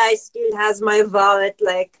Bandai still has my wallet,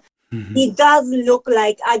 like he does look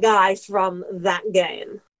like a guy from that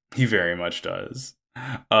game. He very much does.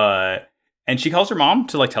 And she calls her mom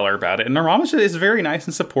to like tell her about it, and her mom is very nice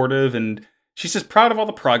and supportive, and she's just proud of all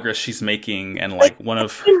the progress she's making, and like one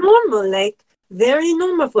of very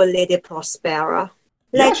normal for Lady Prospera.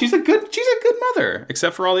 Like, yeah, she's a good mother,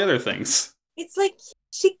 except for all the other things. It's like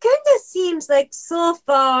she kind of seems like so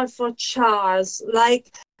far for Charles.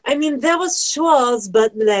 Like, I mean, there was Schwartz,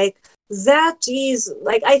 but like that is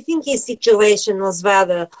like I think his situation was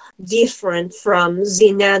rather different from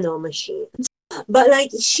the nano machines. But,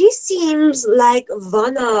 like, she seems like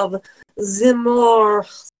one of the more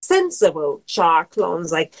sensible Char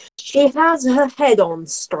clones. Like, she has her head on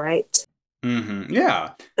straight. Mm-hmm.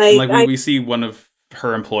 Yeah. Like, we see one of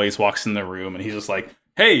her employees walks in the room, and he's just like,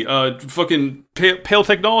 hey, fucking Pale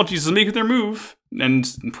Technologies is making their move. And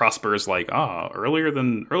Prosper is like, earlier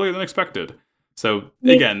than expected. So,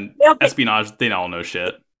 again, espionage, they all know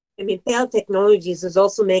shit. I mean, Pale Technologies is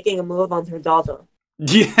also making a move on her daughter.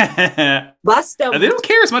 Yeah. Busta. And they don't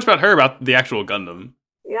care as much about her about the actual Gundam.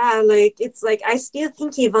 Yeah, like, it's like, I still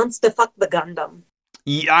think he wants to fuck the Gundam.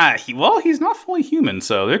 Yeah, he's not fully human,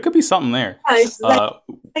 so there could be something there. Yeah, it's but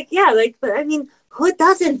I mean, who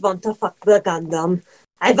doesn't want to fuck the Gundam?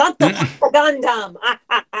 I want to fuck the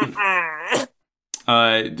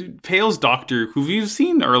Gundam! Pale's doctor, who we've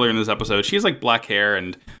seen earlier in this episode, she has, like, black hair,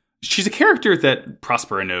 and she's a character that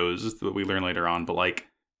Prospera knows, that we learn later on, but, like,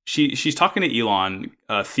 she's talking to Elon,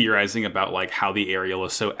 theorizing about like how the Ariel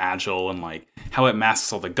is so agile and like how it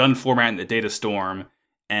masks all the gun format and the data storm.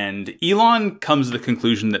 And Elon comes to the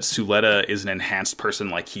conclusion that Suletta is an enhanced person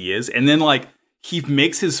like he is, and then like he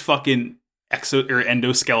makes his fucking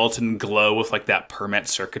endoskeleton glow with like that permet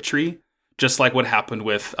circuitry, just like what happened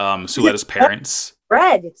with Suletta's parents.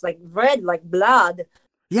 Red, it's like red, like blood.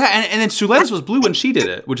 Yeah, and then Suletta's was blue when she did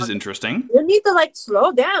it, which is interesting. You need to like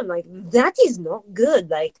slow down. Like that is not good.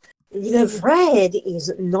 Like the red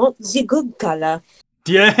is not the good color.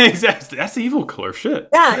 Yeah, exactly. That's the evil color. Shit.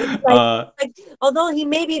 Yeah, it's like although he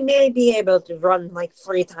may be able to run like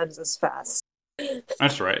 3 times as fast.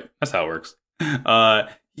 That's right. That's how it works.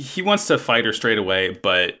 He wants to fight her straight away,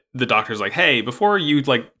 but the doctor's like, "Hey, before you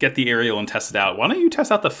like get the Ariel and test it out, why don't you test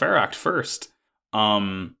out the Ferract first?"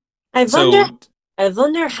 I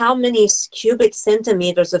wonder how many cubic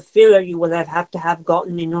centimeters of filler you would have to have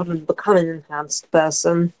gotten in order to become an enhanced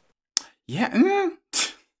person. Yeah.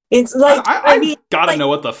 It's like I mean, gotta know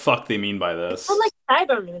what the fuck they mean by this. Not like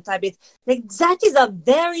Cyberman type. Like that is a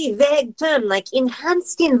very vague term. Like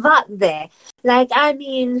enhanced in what there? Like I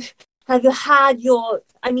mean, have you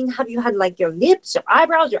had like your lips, your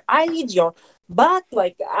eyebrows, your eyelids, your butt?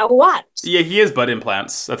 Like what? Yeah, he has butt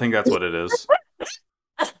implants. I think that's what it is.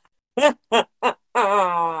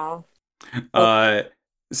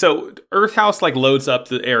 So Earth House like loads up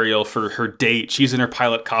the Ariel for her date. She's in her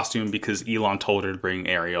pilot costume because Elon told her to bring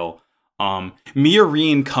Ariel.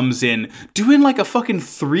 Miorine comes in doing like a fucking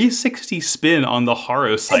 360 spin on the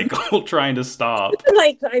Haro cycle trying to stop.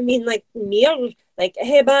 Like Mir, like,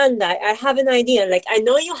 hey Bandai, I have an idea. Like I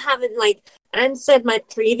know you haven't like answered my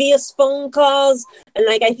previous phone calls, and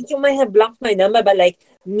like I think you might have blocked my number, but like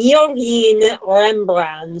Miorine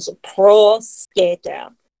Rembrandt's pro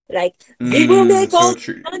skater. Like we will make all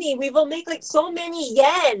money. We will make like so many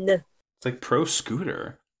yen. It's like pro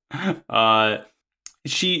scooter.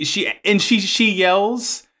 She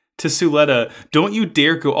yells to Suletta, "Don't you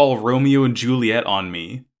dare go all Romeo and Juliet on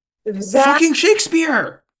me." Fucking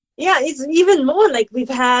Shakespeare. Yeah, it's even more like we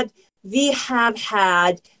have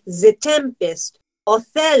had The Tempest,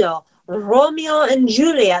 Othello, Romeo and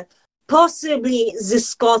Juliet, possibly the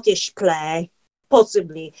Scottish play.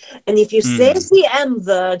 Possibly. And if you say the M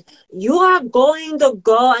word, you are going to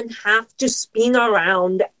go and have to spin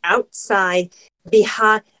around outside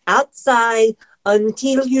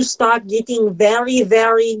until you start getting very,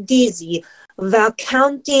 very dizzy without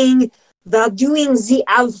doing the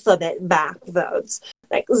alphabet backwards.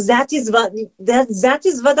 Like that is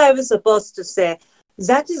what I was supposed to say.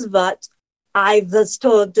 That is what I was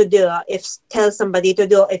told to do. Tell somebody to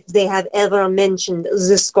do if they have ever mentioned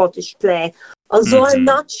the Scottish play. Although I'm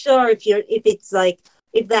not sure if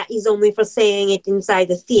that is only for saying it inside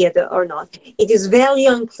the theater or not. It is very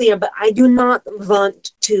unclear, but I do not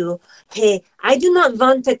want to take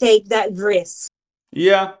that risk.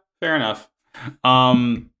 Yeah, fair enough.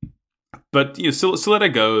 But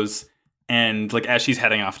Suletta goes, and like as she's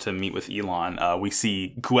heading off to meet with Elon, we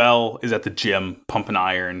see Guel is at the gym pumping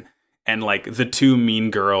iron, and like the 2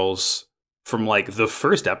 mean girls from like the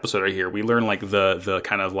first episode right here, we learn like the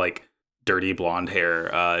kind of like dirty blonde hair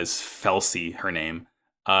is Felsi, her name.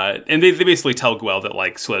 And they basically tell Guel that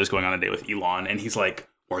like Suletta's going on a date with Elon, and he's like,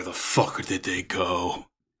 "Where the fuck did they go?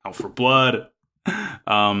 Out for blood."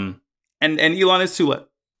 And Elon is Suletta.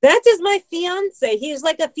 That is my fiance. He's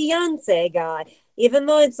like a fiance guy. Even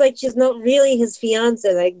though it's like she's not really his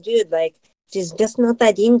fiance. Like, dude, like she's just not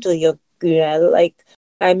that into you, girl. Like,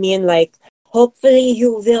 I mean, like, hopefully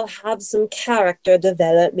you will have some character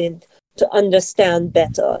development to understand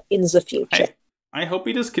better in the future. I hope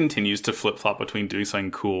he just continues to flip-flop between doing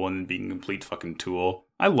something cool and being a complete fucking tool.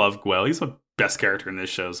 I love Guel. He's the best character in this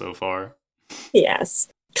show so far. Yes.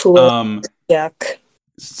 Tool. Yuck.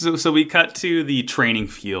 So we cut to the training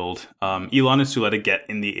field. Elon and Suletta get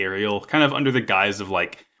in the Ariel, kind of under the guise of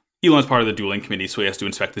like, Elon's part of the dueling committee, so he has to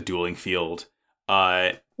inspect the dueling field.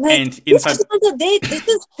 And inside... This is not a date. This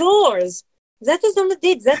is chores. That is not a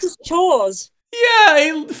date. That is chores.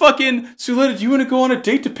 Yeah, fucking Suletta, do you want to go on a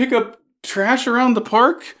date to pick up trash around the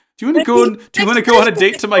park? Do you want to go on a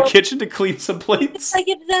date to my kitchen to clean some plates? Like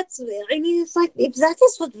if that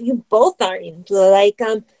is what you both are into, like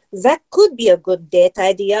that could be a good date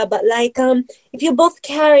idea. But like if you both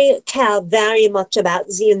care very much about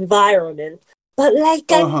the environment, but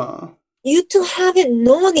like you two haven't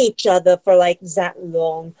known each other for like that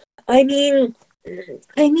long. I mean,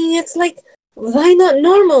 it's like, why not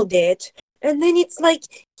normal date? And then it's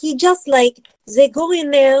like, he just like, they go in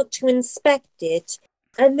there to inspect it,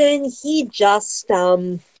 and then he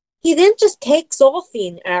then just takes off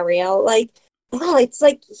in Ariel. Like, bro, it's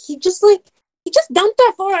like, he just dumped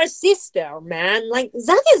her for her sister, man. Like,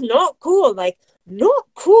 that is not cool. Like, not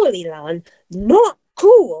cool, Elon. Not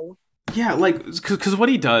cool. Yeah, like, because what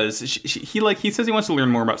he does, he says he wants to learn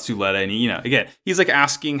more about Suletta, and again, he's like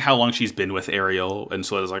asking how long she's been with Ariel, and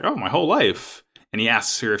Suletta's like, oh, my whole life. And he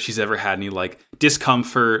asks her if she's ever had any like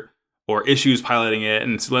discomfort or issues piloting it,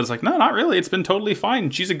 and Suletta's like, no, not really. It's been totally fine.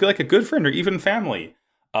 She's a good friend or even family.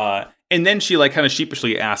 And then she like kind of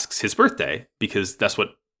sheepishly asks his birthday because that's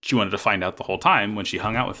what she wanted to find out the whole time when she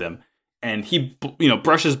hung out with him. And he,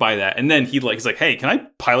 brushes by that, and then he's like, "Hey, can I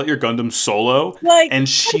pilot your Gundam solo?" Like, and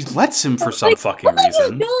she lets him for some fucking reason. What are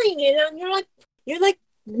you doing? And you're like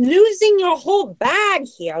losing your whole bag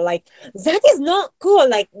here. Like, that is not cool.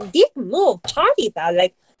 Like, dick move, party foul.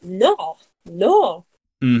 Like, no.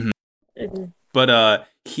 Mm-hmm. But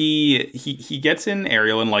he gets in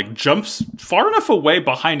Ariel and like jumps far enough away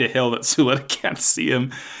behind a hill that Suletta can't see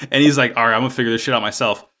him, and he's like, "All right, I'm gonna figure this shit out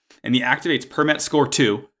myself." And he activates Permet Score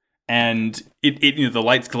 2. And it the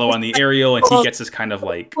lights glow on the Ariel, and he gets this kind of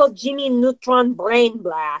like Jimmy Neutron brain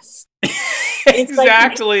blast.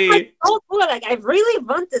 Exactly. It's so cool. Like, I really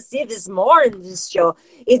want to see this more in this show.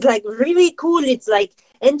 It's like really cool. It's like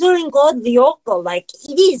entering Code Lyoko. Like,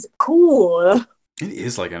 it is cool. It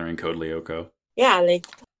is like entering Code Lyoko. Yeah,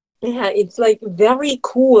 it's like very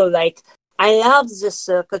cool. Like, I love the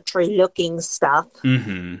circuitry looking stuff.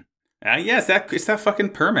 Mm-hmm. It's that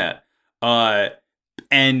fucking Permet.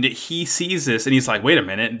 And he sees this and he's like, wait a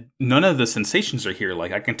minute, none of the sensations are here.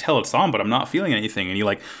 Like, I can tell it's on, but I'm not feeling anything. And he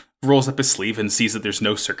like rolls up his sleeve and sees that there's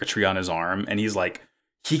no circuitry on his arm. And he's like,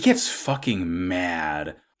 he gets fucking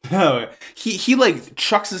mad. he like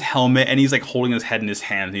chucks his helmet and he's like holding his head in his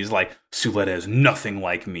hand. And he's like, Suletta is nothing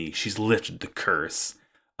like me. She's lifted the curse.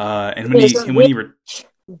 And when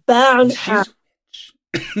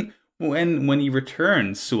he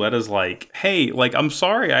returns, Suletta's like, hey, like, I'm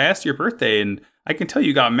sorry, I asked your birthday and I can tell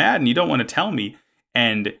you got mad and you don't want to tell me.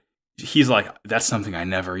 And he's like, that's something I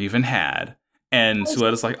never even had. And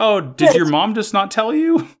Suletta's like, oh, did your mom just not tell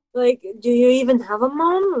you? Like, do you even have a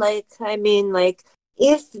mom? Like, I mean, like,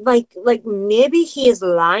 if, like maybe he is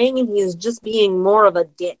lying and he is just being more of a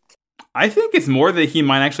dick. I think it's more that he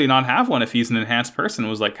might actually not have one if he's an enhanced person. It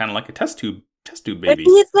was like kind of like a test tube baby.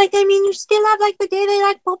 But it's like, I mean, you still have, like, the day they,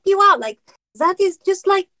 like, pop you out. Like, that is just,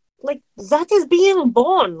 like, that is being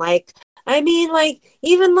born. Like, I mean, like,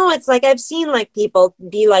 even though it's, like, I've seen, like, people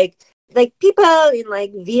be, like, people in,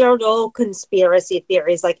 like, weirdo conspiracy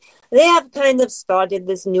theories, like, they have kind of started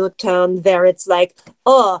this new term where it's like,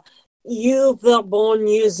 oh, you were born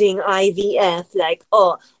using IVF, like,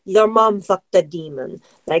 oh, your mom fucked a demon.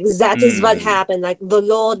 Like, that is what happened. Like, the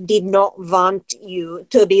Lord did not want you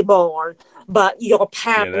to be born, but your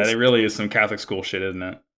parents... Yeah, that really is some Catholic school shit, isn't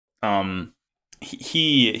it?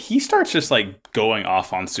 He starts just, like, going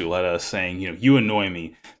off on Suletta, saying, you annoy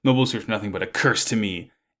me. Mobile Suit's nothing but a curse to me.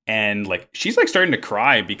 And, like, she's, like, starting to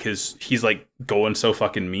cry because he's, like, going so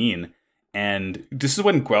fucking mean. And this is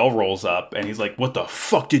when Guel rolls up, and he's like, what the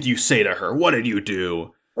fuck did you say to her? What did you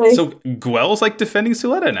do? Like, so Guel's, like, defending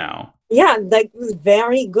Suletta now. Yeah, like,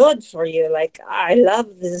 very good for you. Like, I love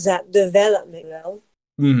that development, Guel.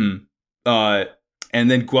 Mm-hmm. And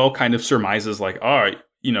then Guel kind of surmises, like, all right,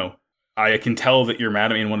 I can tell that you're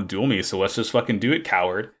mad at me and want to duel me, so let's just fucking do it,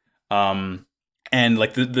 coward. And,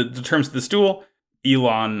 like, the terms of this duel,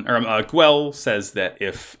 Guel says that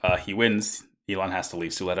if he wins, Elon has to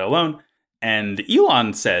leave Suletta alone. And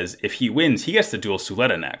Elon says if he wins, he gets to duel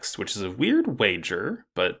Suletta next, which is a weird wager,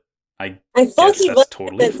 but I thought he was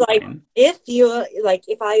totally fine. Like,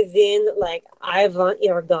 if I win, like, I want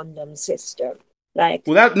your Gundam sister. Like,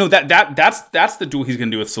 well, that's the duel he's gonna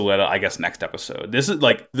do with Suletta, I guess, next episode. This is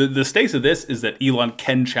like the stakes of this is that Elon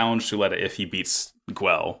can challenge Suletta if he beats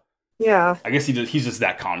Guel. Yeah, I guess he's just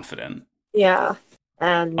that confident. Yeah,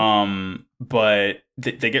 and but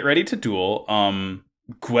they get ready to duel.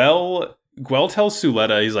 Guel tells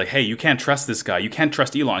Suletta, he's like, hey, you can't trust this guy. You can't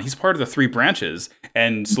trust Elon. He's part of the three branches.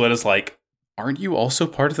 And Suletta's like, aren't you also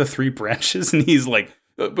part of the three branches? And he's like,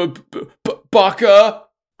 Baka.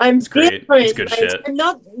 I'm great. It's good shit. I'm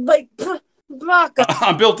not like Baka.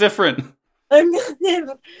 I'm built different. I'm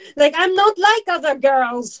not like other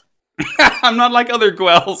girls. I'm not like other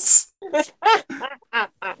Guels.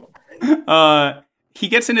 He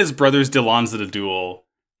gets in his brother's Delans at a duel.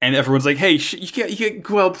 And everyone's like, hey, you can't,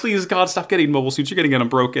 Guel, please, God, stop getting mobile suits. You're going to get them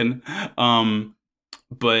broken.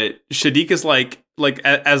 But Shaddiq is like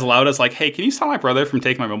as loud as like, hey, can you stop my brother from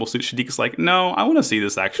taking my mobile suit? Shaddiq is like, no, I want to see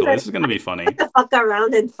this, actually. This is going to be funny. Get the fuck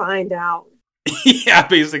around and find out. Yeah,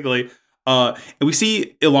 basically. And we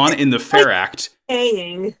see Ilana in the Fair Act.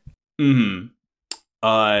 Hanging. Mm-hmm.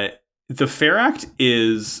 The Fair Act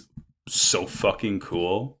is so fucking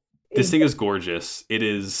cool. This thing is gorgeous. It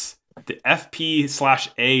is the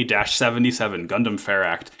FP/A-77 Gundam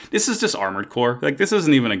Ferract. This is just Armored Core. Like, this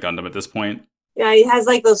isn't even a Gundam at this point. Yeah, he has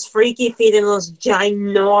like those freaky feet and those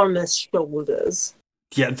ginormous shoulders.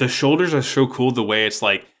 Yeah, the shoulders are so cool. The way it's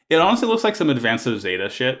like, it honestly looks like some Advanced Zeta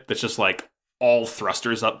shit that's just like all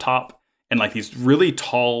thrusters up top and like these really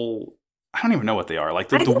tall. I don't even know what they are. Like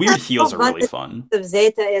the weird heels are really fun. The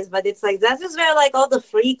Zeta is, but it's like that's just where like all the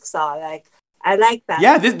freaks are. Like I like that.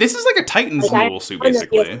 Yeah, this is like a Titan's mobile suit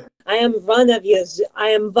basically. I am one of you. I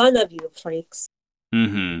am one of you, freaks.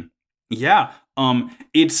 Mm-hmm. Yeah.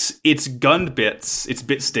 Its Gund bits, its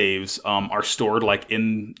bit staves, are stored like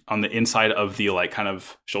on the inside of the like kind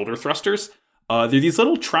of shoulder thrusters. They're these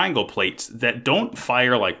little triangle plates that don't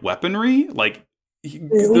fire like weaponry. Like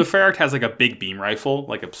the Ferract has like a big beam rifle,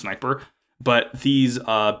 like a sniper, but these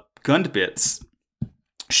Gund bits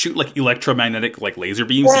shoot like electromagnetic like laser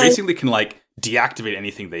beams. Right. They basically can like deactivate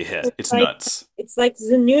anything they hit. It's like, nuts. It's like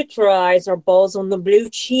the neutralizer balls on the blue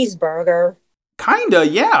cheeseburger. Kinda,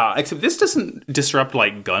 yeah. Except this doesn't disrupt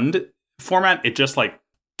like Gund format. It just like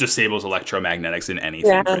disables electromagnetics in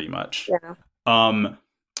anything pretty much. Yeah.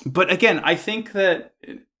 But again, I think that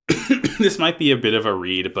this might be a bit of a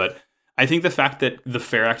read, but I think the fact that the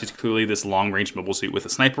Ferract is clearly this long-range mobile suit with a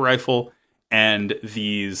sniper rifle and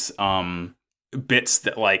these bits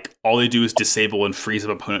that like all they do is disable and freeze up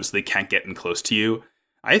opponents so they can't get in close to you.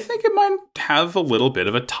 I think it might have a little bit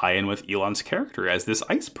of a tie-in with Elon's character as this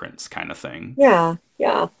Ice Prince kind of thing. Yeah.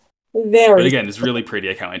 Very. But again, it's really pretty.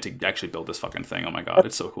 I can't wait to actually build this fucking thing. Oh my god,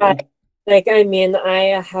 it's so cool. Like, I mean,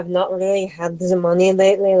 I have not really had the money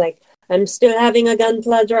lately. Like, I'm still having a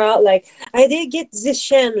Gunpla out. Like, I did get the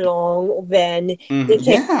Shenlong then.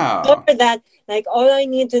 Yeah. After that, like, all I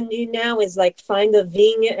need to do now is, like, find a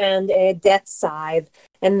Ving and a Death Scythe.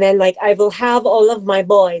 And then, like, I will have all of my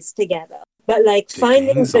boys together. But, like,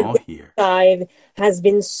 finding the Death Scythe has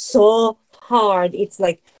been so hard. It's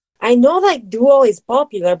like, I know, like, Duo is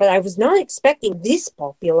popular, but I was not expecting this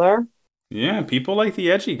popular. Yeah, people like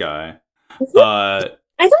the edgy guy. I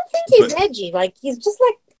don't think he's edgy. Like, he's just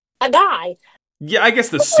like a guy. Yeah, I guess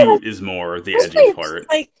the suit is more the edgy part.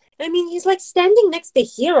 Like, I mean, he's like standing next to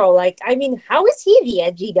Hero. Like, I mean, how is he the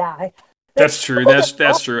edgy guy? Like, that's true.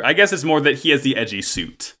 That's true. I guess it's more that he has the edgy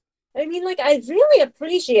suit. I mean, like, I really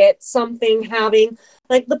appreciate something having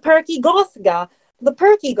like the perky goth guy. The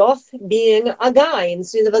perky goth being a guy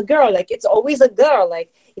instead of a girl. Like, it's always a girl.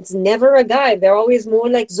 Like, it's never a guy. They're always more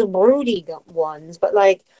like the broody ones. But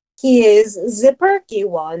like, he is the perky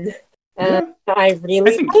one. And I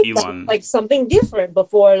really think Elon like something different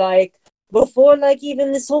before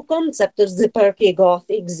even this whole concept of the perky goth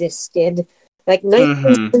existed. Like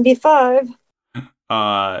 1975.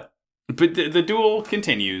 But the duel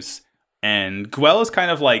continues. And Guel is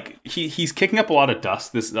kind of like he's kicking up a lot of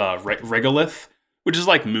dust, this regolith, which is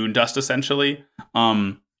like moon dust essentially.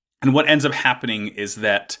 And what ends up happening is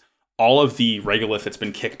that all of the regolith that's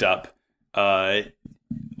been kicked up,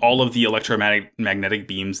 all of the electromagnetic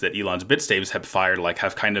beams that Elon's bit staves have fired, like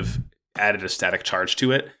have kind of added a static charge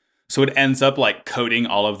to it. So it ends up like coating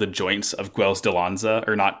all of the joints of Guel's Dilanza,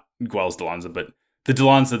 or not Guel's Dilanza, but the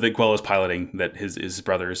Dilanza that Guel is piloting, that his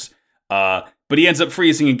brother's. But he ends up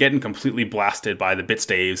freezing and getting completely blasted by the bit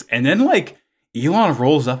staves, and then like Elon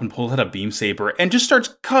rolls up and pulls out a beam saber and just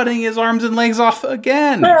starts cutting his arms and legs off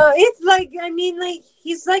again. It's like, I mean, like,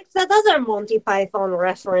 he's like that other Monty Python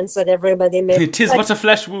reference that everybody makes. Tis but a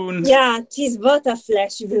flesh wound. Yeah, tis but a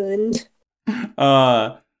flesh wound.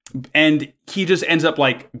 And he just ends up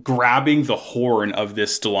like grabbing the horn of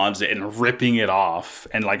this Dilanza and ripping it off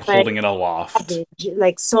and like holding it aloft. Savage,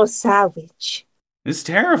 like so savage. It's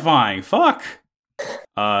terrifying. Fuck.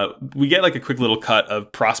 We get like a quick little cut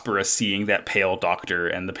of Prospera seeing that pale doctor,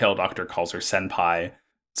 and the pale doctor calls her senpai.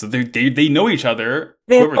 So they know each other,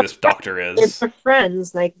 whoever this doctor is. They're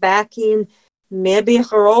friends, like back in maybe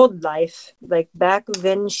her old life, like back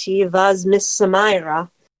when she was Miss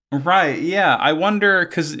Samira. Right, yeah. I wonder,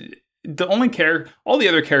 because all the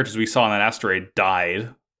other characters we saw on that asteroid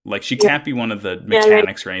died. Like, she can't be one of the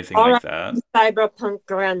mechanics or anything like that. Cyberpunk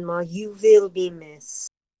grandma, you will be missed.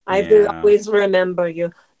 I will always remember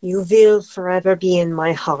you. You will forever be in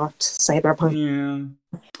my heart, Cyberpunk.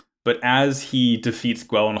 Yeah. But as he defeats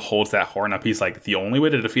Guel and holds that horn up, he's like, the only way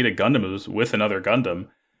to defeat a Gundam is with another Gundam.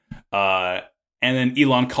 And then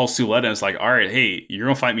Elon calls Suletta and is like, all right, hey, you're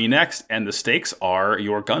going to fight me next, and the stakes are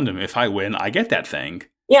your Gundam. If I win, I get that thing.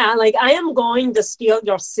 Yeah, like, I am going to steal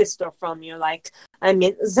your sister from you. Like, I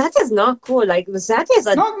mean, that is not cool. Like, that is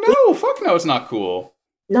a... No, fuck no, it's not cool.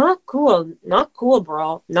 Not cool. Not cool,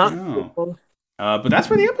 bro. Not cool. But that's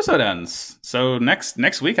where the episode ends. So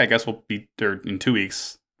next week, I guess we'll be there in 2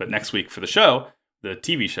 weeks. But next week for the show, the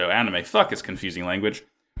TV show, anime, fuck, it's confusing language.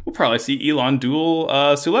 We'll probably see Elon duel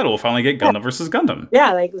Suletta. We'll finally get Gundam versus Gundam.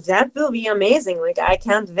 Yeah, like, that will be amazing. Like, I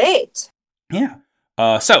can't wait. Yeah.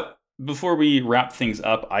 So, before we wrap things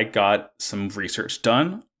up, I got some research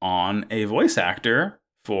done on a voice actor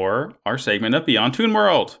for our segment of Beyond Toon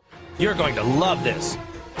World. You're going to love this.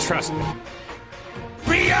 Trust me.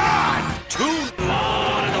 Beyond Toon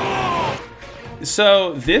World!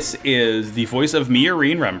 So, this is the voice of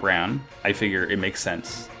Miorine Rembrandt. I figure it makes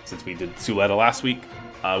sense since we did Suletta last week.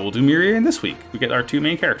 We'll do Miorine this week. We get our two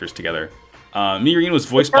main characters together. Miorine was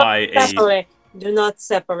voiced by a... Do not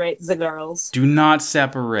separate the girls. Do not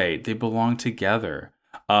separate. They belong together.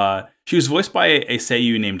 She was voiced by a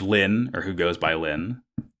seiyuu named Lin, or who goes by Lin.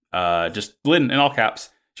 Just Lin in all caps.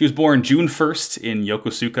 She was born June 1st in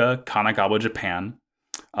Yokosuka, Kanagawa, Japan.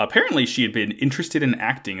 Apparently, she had been interested in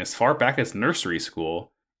acting as far back as nursery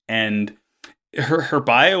school, and her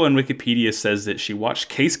bio on Wikipedia says that she watched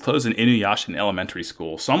Case Closed and Inuyasha in elementary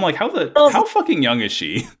school. So I'm like, how fucking young is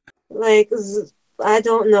she? Like, I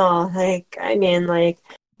don't know. Like, I mean, like,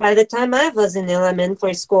 by the time I was in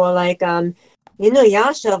elementary school, like,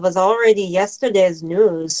 Inuyasha was already yesterday's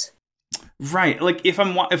news. Right. Like, if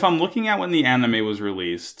I'm looking at when the anime was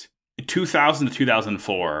released, 2000 to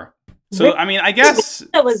 2004. So, I mean, I guess...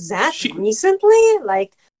 It was that recently?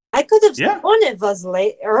 Like, I could have sworn it was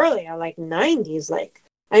earlier, like 90s. Like,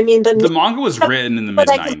 I mean, the manga was written in the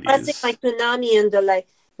mid-90s. Like, compressing, like, Toonami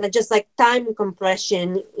and just like time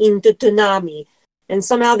compression into Toonami. And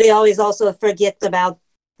somehow they always also forget about...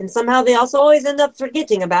 And somehow they also always end up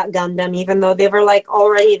forgetting about Gundam, even though they were, like,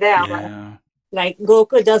 already there. Yeah. Like,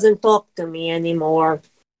 Goku doesn't talk to me anymore.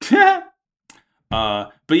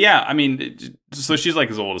 But yeah, I mean, so she's like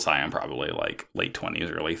as old as I am, probably like late 20s,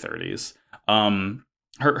 early 30s.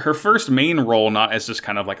 Her first main role, not as just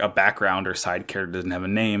kind of like a background or side character, doesn't have a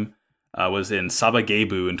name, was in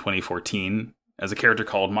Sabagebu in 2014 as a character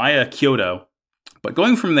called Maya Kyoto. But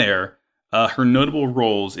going from there, her notable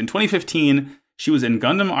roles, in 2015, she was in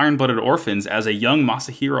Gundam Iron-Blooded Orphans as a young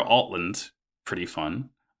Masahiro Altland. Pretty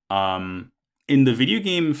fun. In the video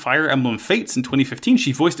game Fire Emblem Fates in 2015,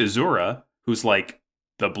 she voiced Azura, who's like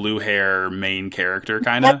the blue hair main character,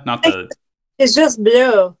 kind of. Not the... It's just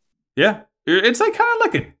blue. Yeah. It's like kind of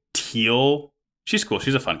like a teal. She's cool.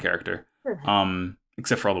 She's a fun character.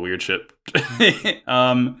 Except for all the weird shit.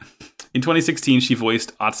 In 2016, she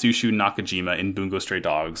voiced Atsushi Nakajima in Bungo Stray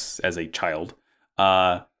Dogs as a child.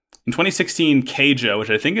 In 2016, Keijo, which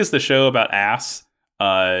I think is the show about ass.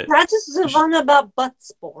 That's just the one about butt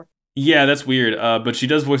sport. Yeah, that's weird. But she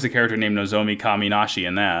does voice a character named Nozomi Kaminashi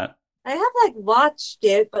in that. I have, like, watched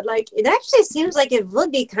it, but, like, it actually seems like it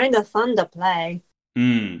would be kind of fun to play.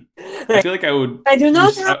 I feel like I would... I do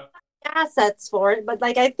not have assets for it, but,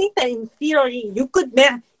 like, I think that in theory, you could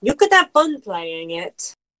have fun playing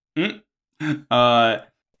it. In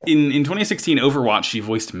 2016 Overwatch, she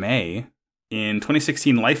voiced Mei. In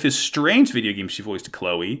 2016 Life is Strange video game, she voiced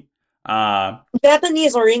Chloe.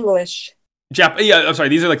 Japanese or English? Yeah, I'm sorry,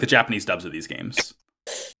 these are like the Japanese dubs of these games.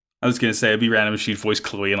 I was going to say, it'd be random if she'd voice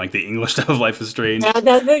Chloe in like the English dub of Life is Strange. Yeah,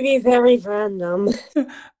 that would be very random.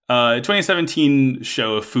 2017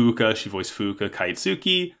 show of Fuuka, she voiced Fuuka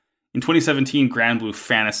Kaitsuki. In 2017 Grand Blue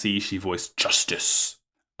Fantasy, she voiced Justice.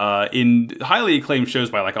 In highly acclaimed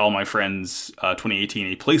shows by like all my friends, 2018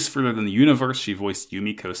 A Place Further Than the Universe, she voiced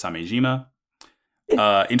Yumiko Samejima.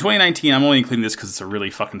 In 2019, I'm only including this because it's a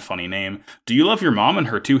really fucking funny name. Do You Love Your Mom and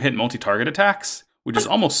Her 2-Hit Multi-Target Attacks? Which is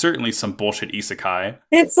almost certainly some bullshit isekai.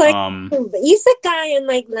 It's like isekai and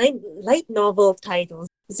like light novel titles.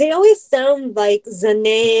 They always sound like the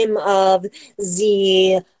name of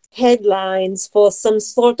the headlines for some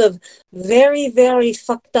sort of very, very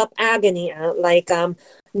fucked up agony. Like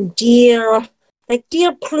Dear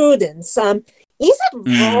Prudence. Is it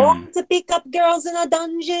wrong to pick up girls in a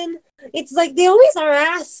dungeon? It's like they always are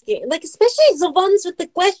asking, like especially the ones with the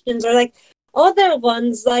questions are like. Other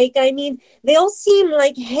ones, like, I mean, they all seem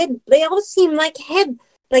like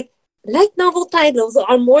light novel titles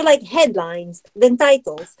are more like headlines than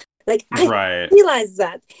titles. Like, I realize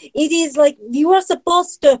that. It is like, you are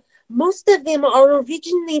supposed to, most of them are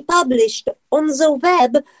originally published on the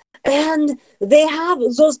web, and they have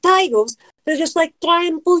those titles to just, like, try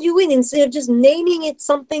and pull you in instead of just naming it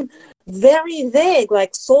something very vague,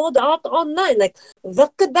 like Sword Art Online. Like,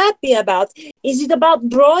 what could that be about? Is it about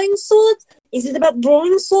drawing swords? Is it about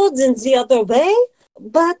drawing swords in the other way?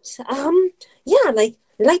 But, yeah, like,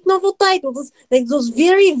 light novel titles, like those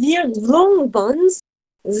very weird long ones,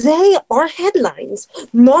 they are headlines,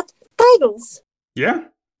 not titles. Yeah,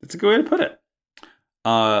 that's a good way to put it.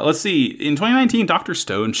 Let's see. In 2019, Dr.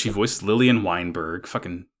 Stone, she voiced Lillian Weinberg.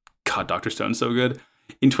 Fucking God, Dr. Stone's so good.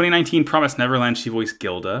 In 2019, Promised Neverland, she voiced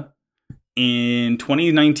Gilda. In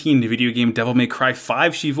 2019, the video game Devil May Cry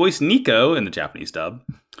 5, she voiced Nico in the Japanese dub.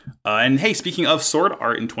 And hey, speaking of Sword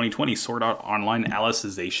Art, in 2020, Sword Art Online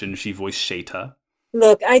Alicization, she voiced Sheta.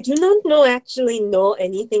 Look, I do not know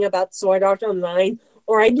anything about Sword Art Online,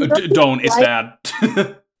 or I do not don't. It's bad.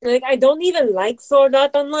 Like, I don't even like Sword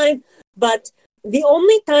Art Online, but the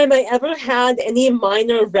only time I ever had any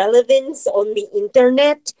minor relevance on the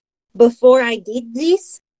internet before I did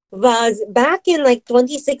this was back in like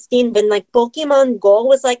 2016 when like Pokemon Go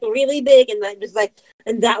was like really big, and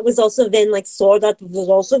that was also then like Sword Art was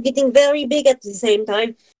also getting very big at the same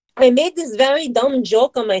time. I made this very dumb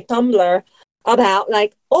joke on my Tumblr about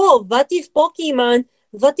like, oh, what if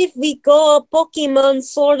we go Pokemon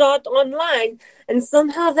Sword Art Online? And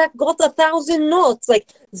somehow that got 1,000 notes. Like,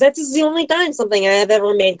 that is the only time something I have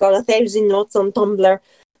ever made got 1,000 notes on Tumblr.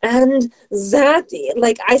 And that,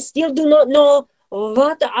 like, I still do not know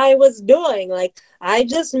what I was doing. Like, I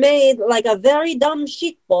just made, like, a very dumb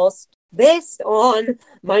shitpost based on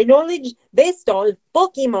my knowledge, based on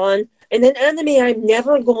Pokemon, and an anime I'm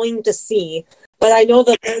never going to see. But I know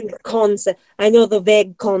the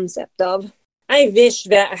vague concept of. I wish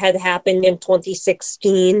that had happened in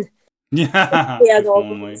 2016. Yeah, we had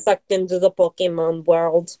all sucked into the Pokemon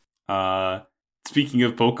world. Speaking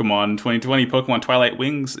of Pokemon, 2020 Pokemon Twilight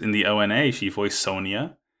Wings in the ONA, she voiced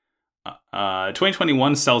Sonia.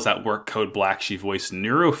 2021 Cells at Work Code Black, she voiced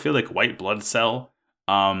Neurophilic White Blood Cell.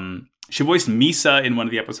 She voiced Misa in one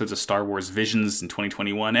of the episodes of Star Wars Visions in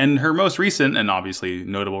 2021, and her most recent and obviously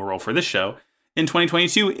notable role for this show in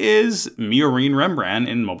 2022 is Miorine Rembrandt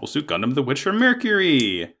in Mobile Suit Gundam The Witch from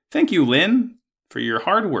Mercury. Thank you, Lynn, for your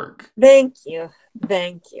hard work. Thank you.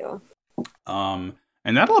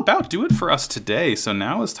 And that'll about do it for us today. So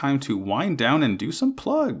now it's time to wind down and do some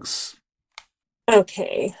plugs.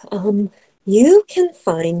 Okay. You can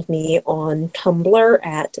find me on Tumblr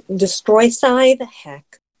at DestroyScytheHeck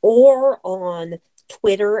or on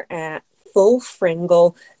Twitter at Full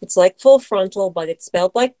Fringle. It's like Full Frontal, but it's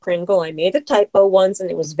spelled like Pringle. I made a typo once and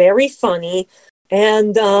it was very funny.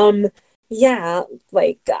 And, yeah,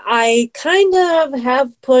 like, I kind of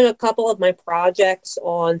have put a couple of my projects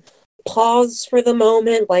on pause for the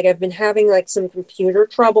moment. Like, I've been having, like, some computer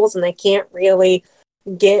troubles and I can't really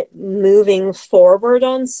get moving forward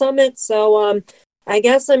on Summit. So, I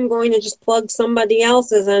guess I'm going to just plug somebody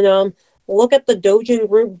else's and, look at the Dojin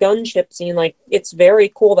Group Gunship scene. Like, it's very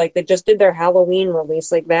cool. Like, they just did their Halloween release.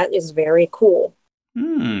 Like, that is very cool.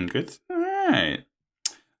 Good. All right.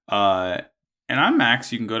 And I'm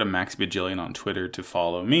Max. You can go to Max Bajillion on Twitter to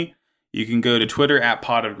follow me. You can go to Twitter at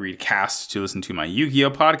Pod of Greed Cast to listen to my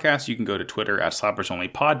Yu-Gi-Oh! Podcast. You can go to Twitter at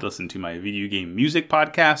SlappersOnlyPod to listen to my video game music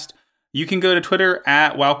podcast. You can go to Twitter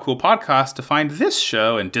at WowCoolPodcast to find this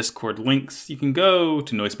show and Discord links. You can go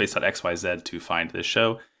to Noisepace.xyz to find this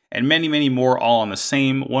show. And many, many more, all on the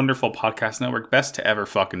same wonderful podcast network. Best to ever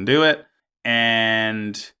fucking do it.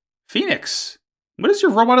 And Phoenix, what is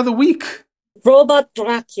your robot of the week? Robot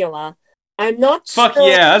Dracula. I'm not Fuck sure.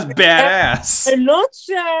 Yeah, that's badass. I'm not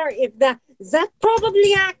sure if that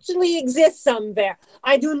probably actually exists somewhere.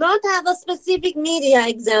 I do not have a specific media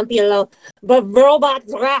example, but Robot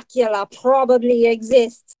Dracula probably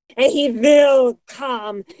exists. And he will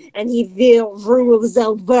come and he will rule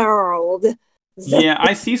the world. Yeah,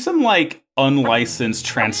 I see some, like, unlicensed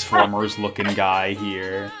Transformers-looking guy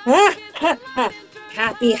here.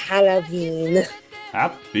 Happy Halloween.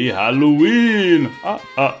 Happy Halloween!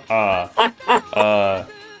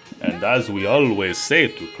 And as we always say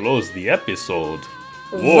to close the episode,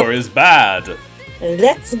 war is bad.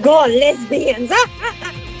 Let's go, lesbians!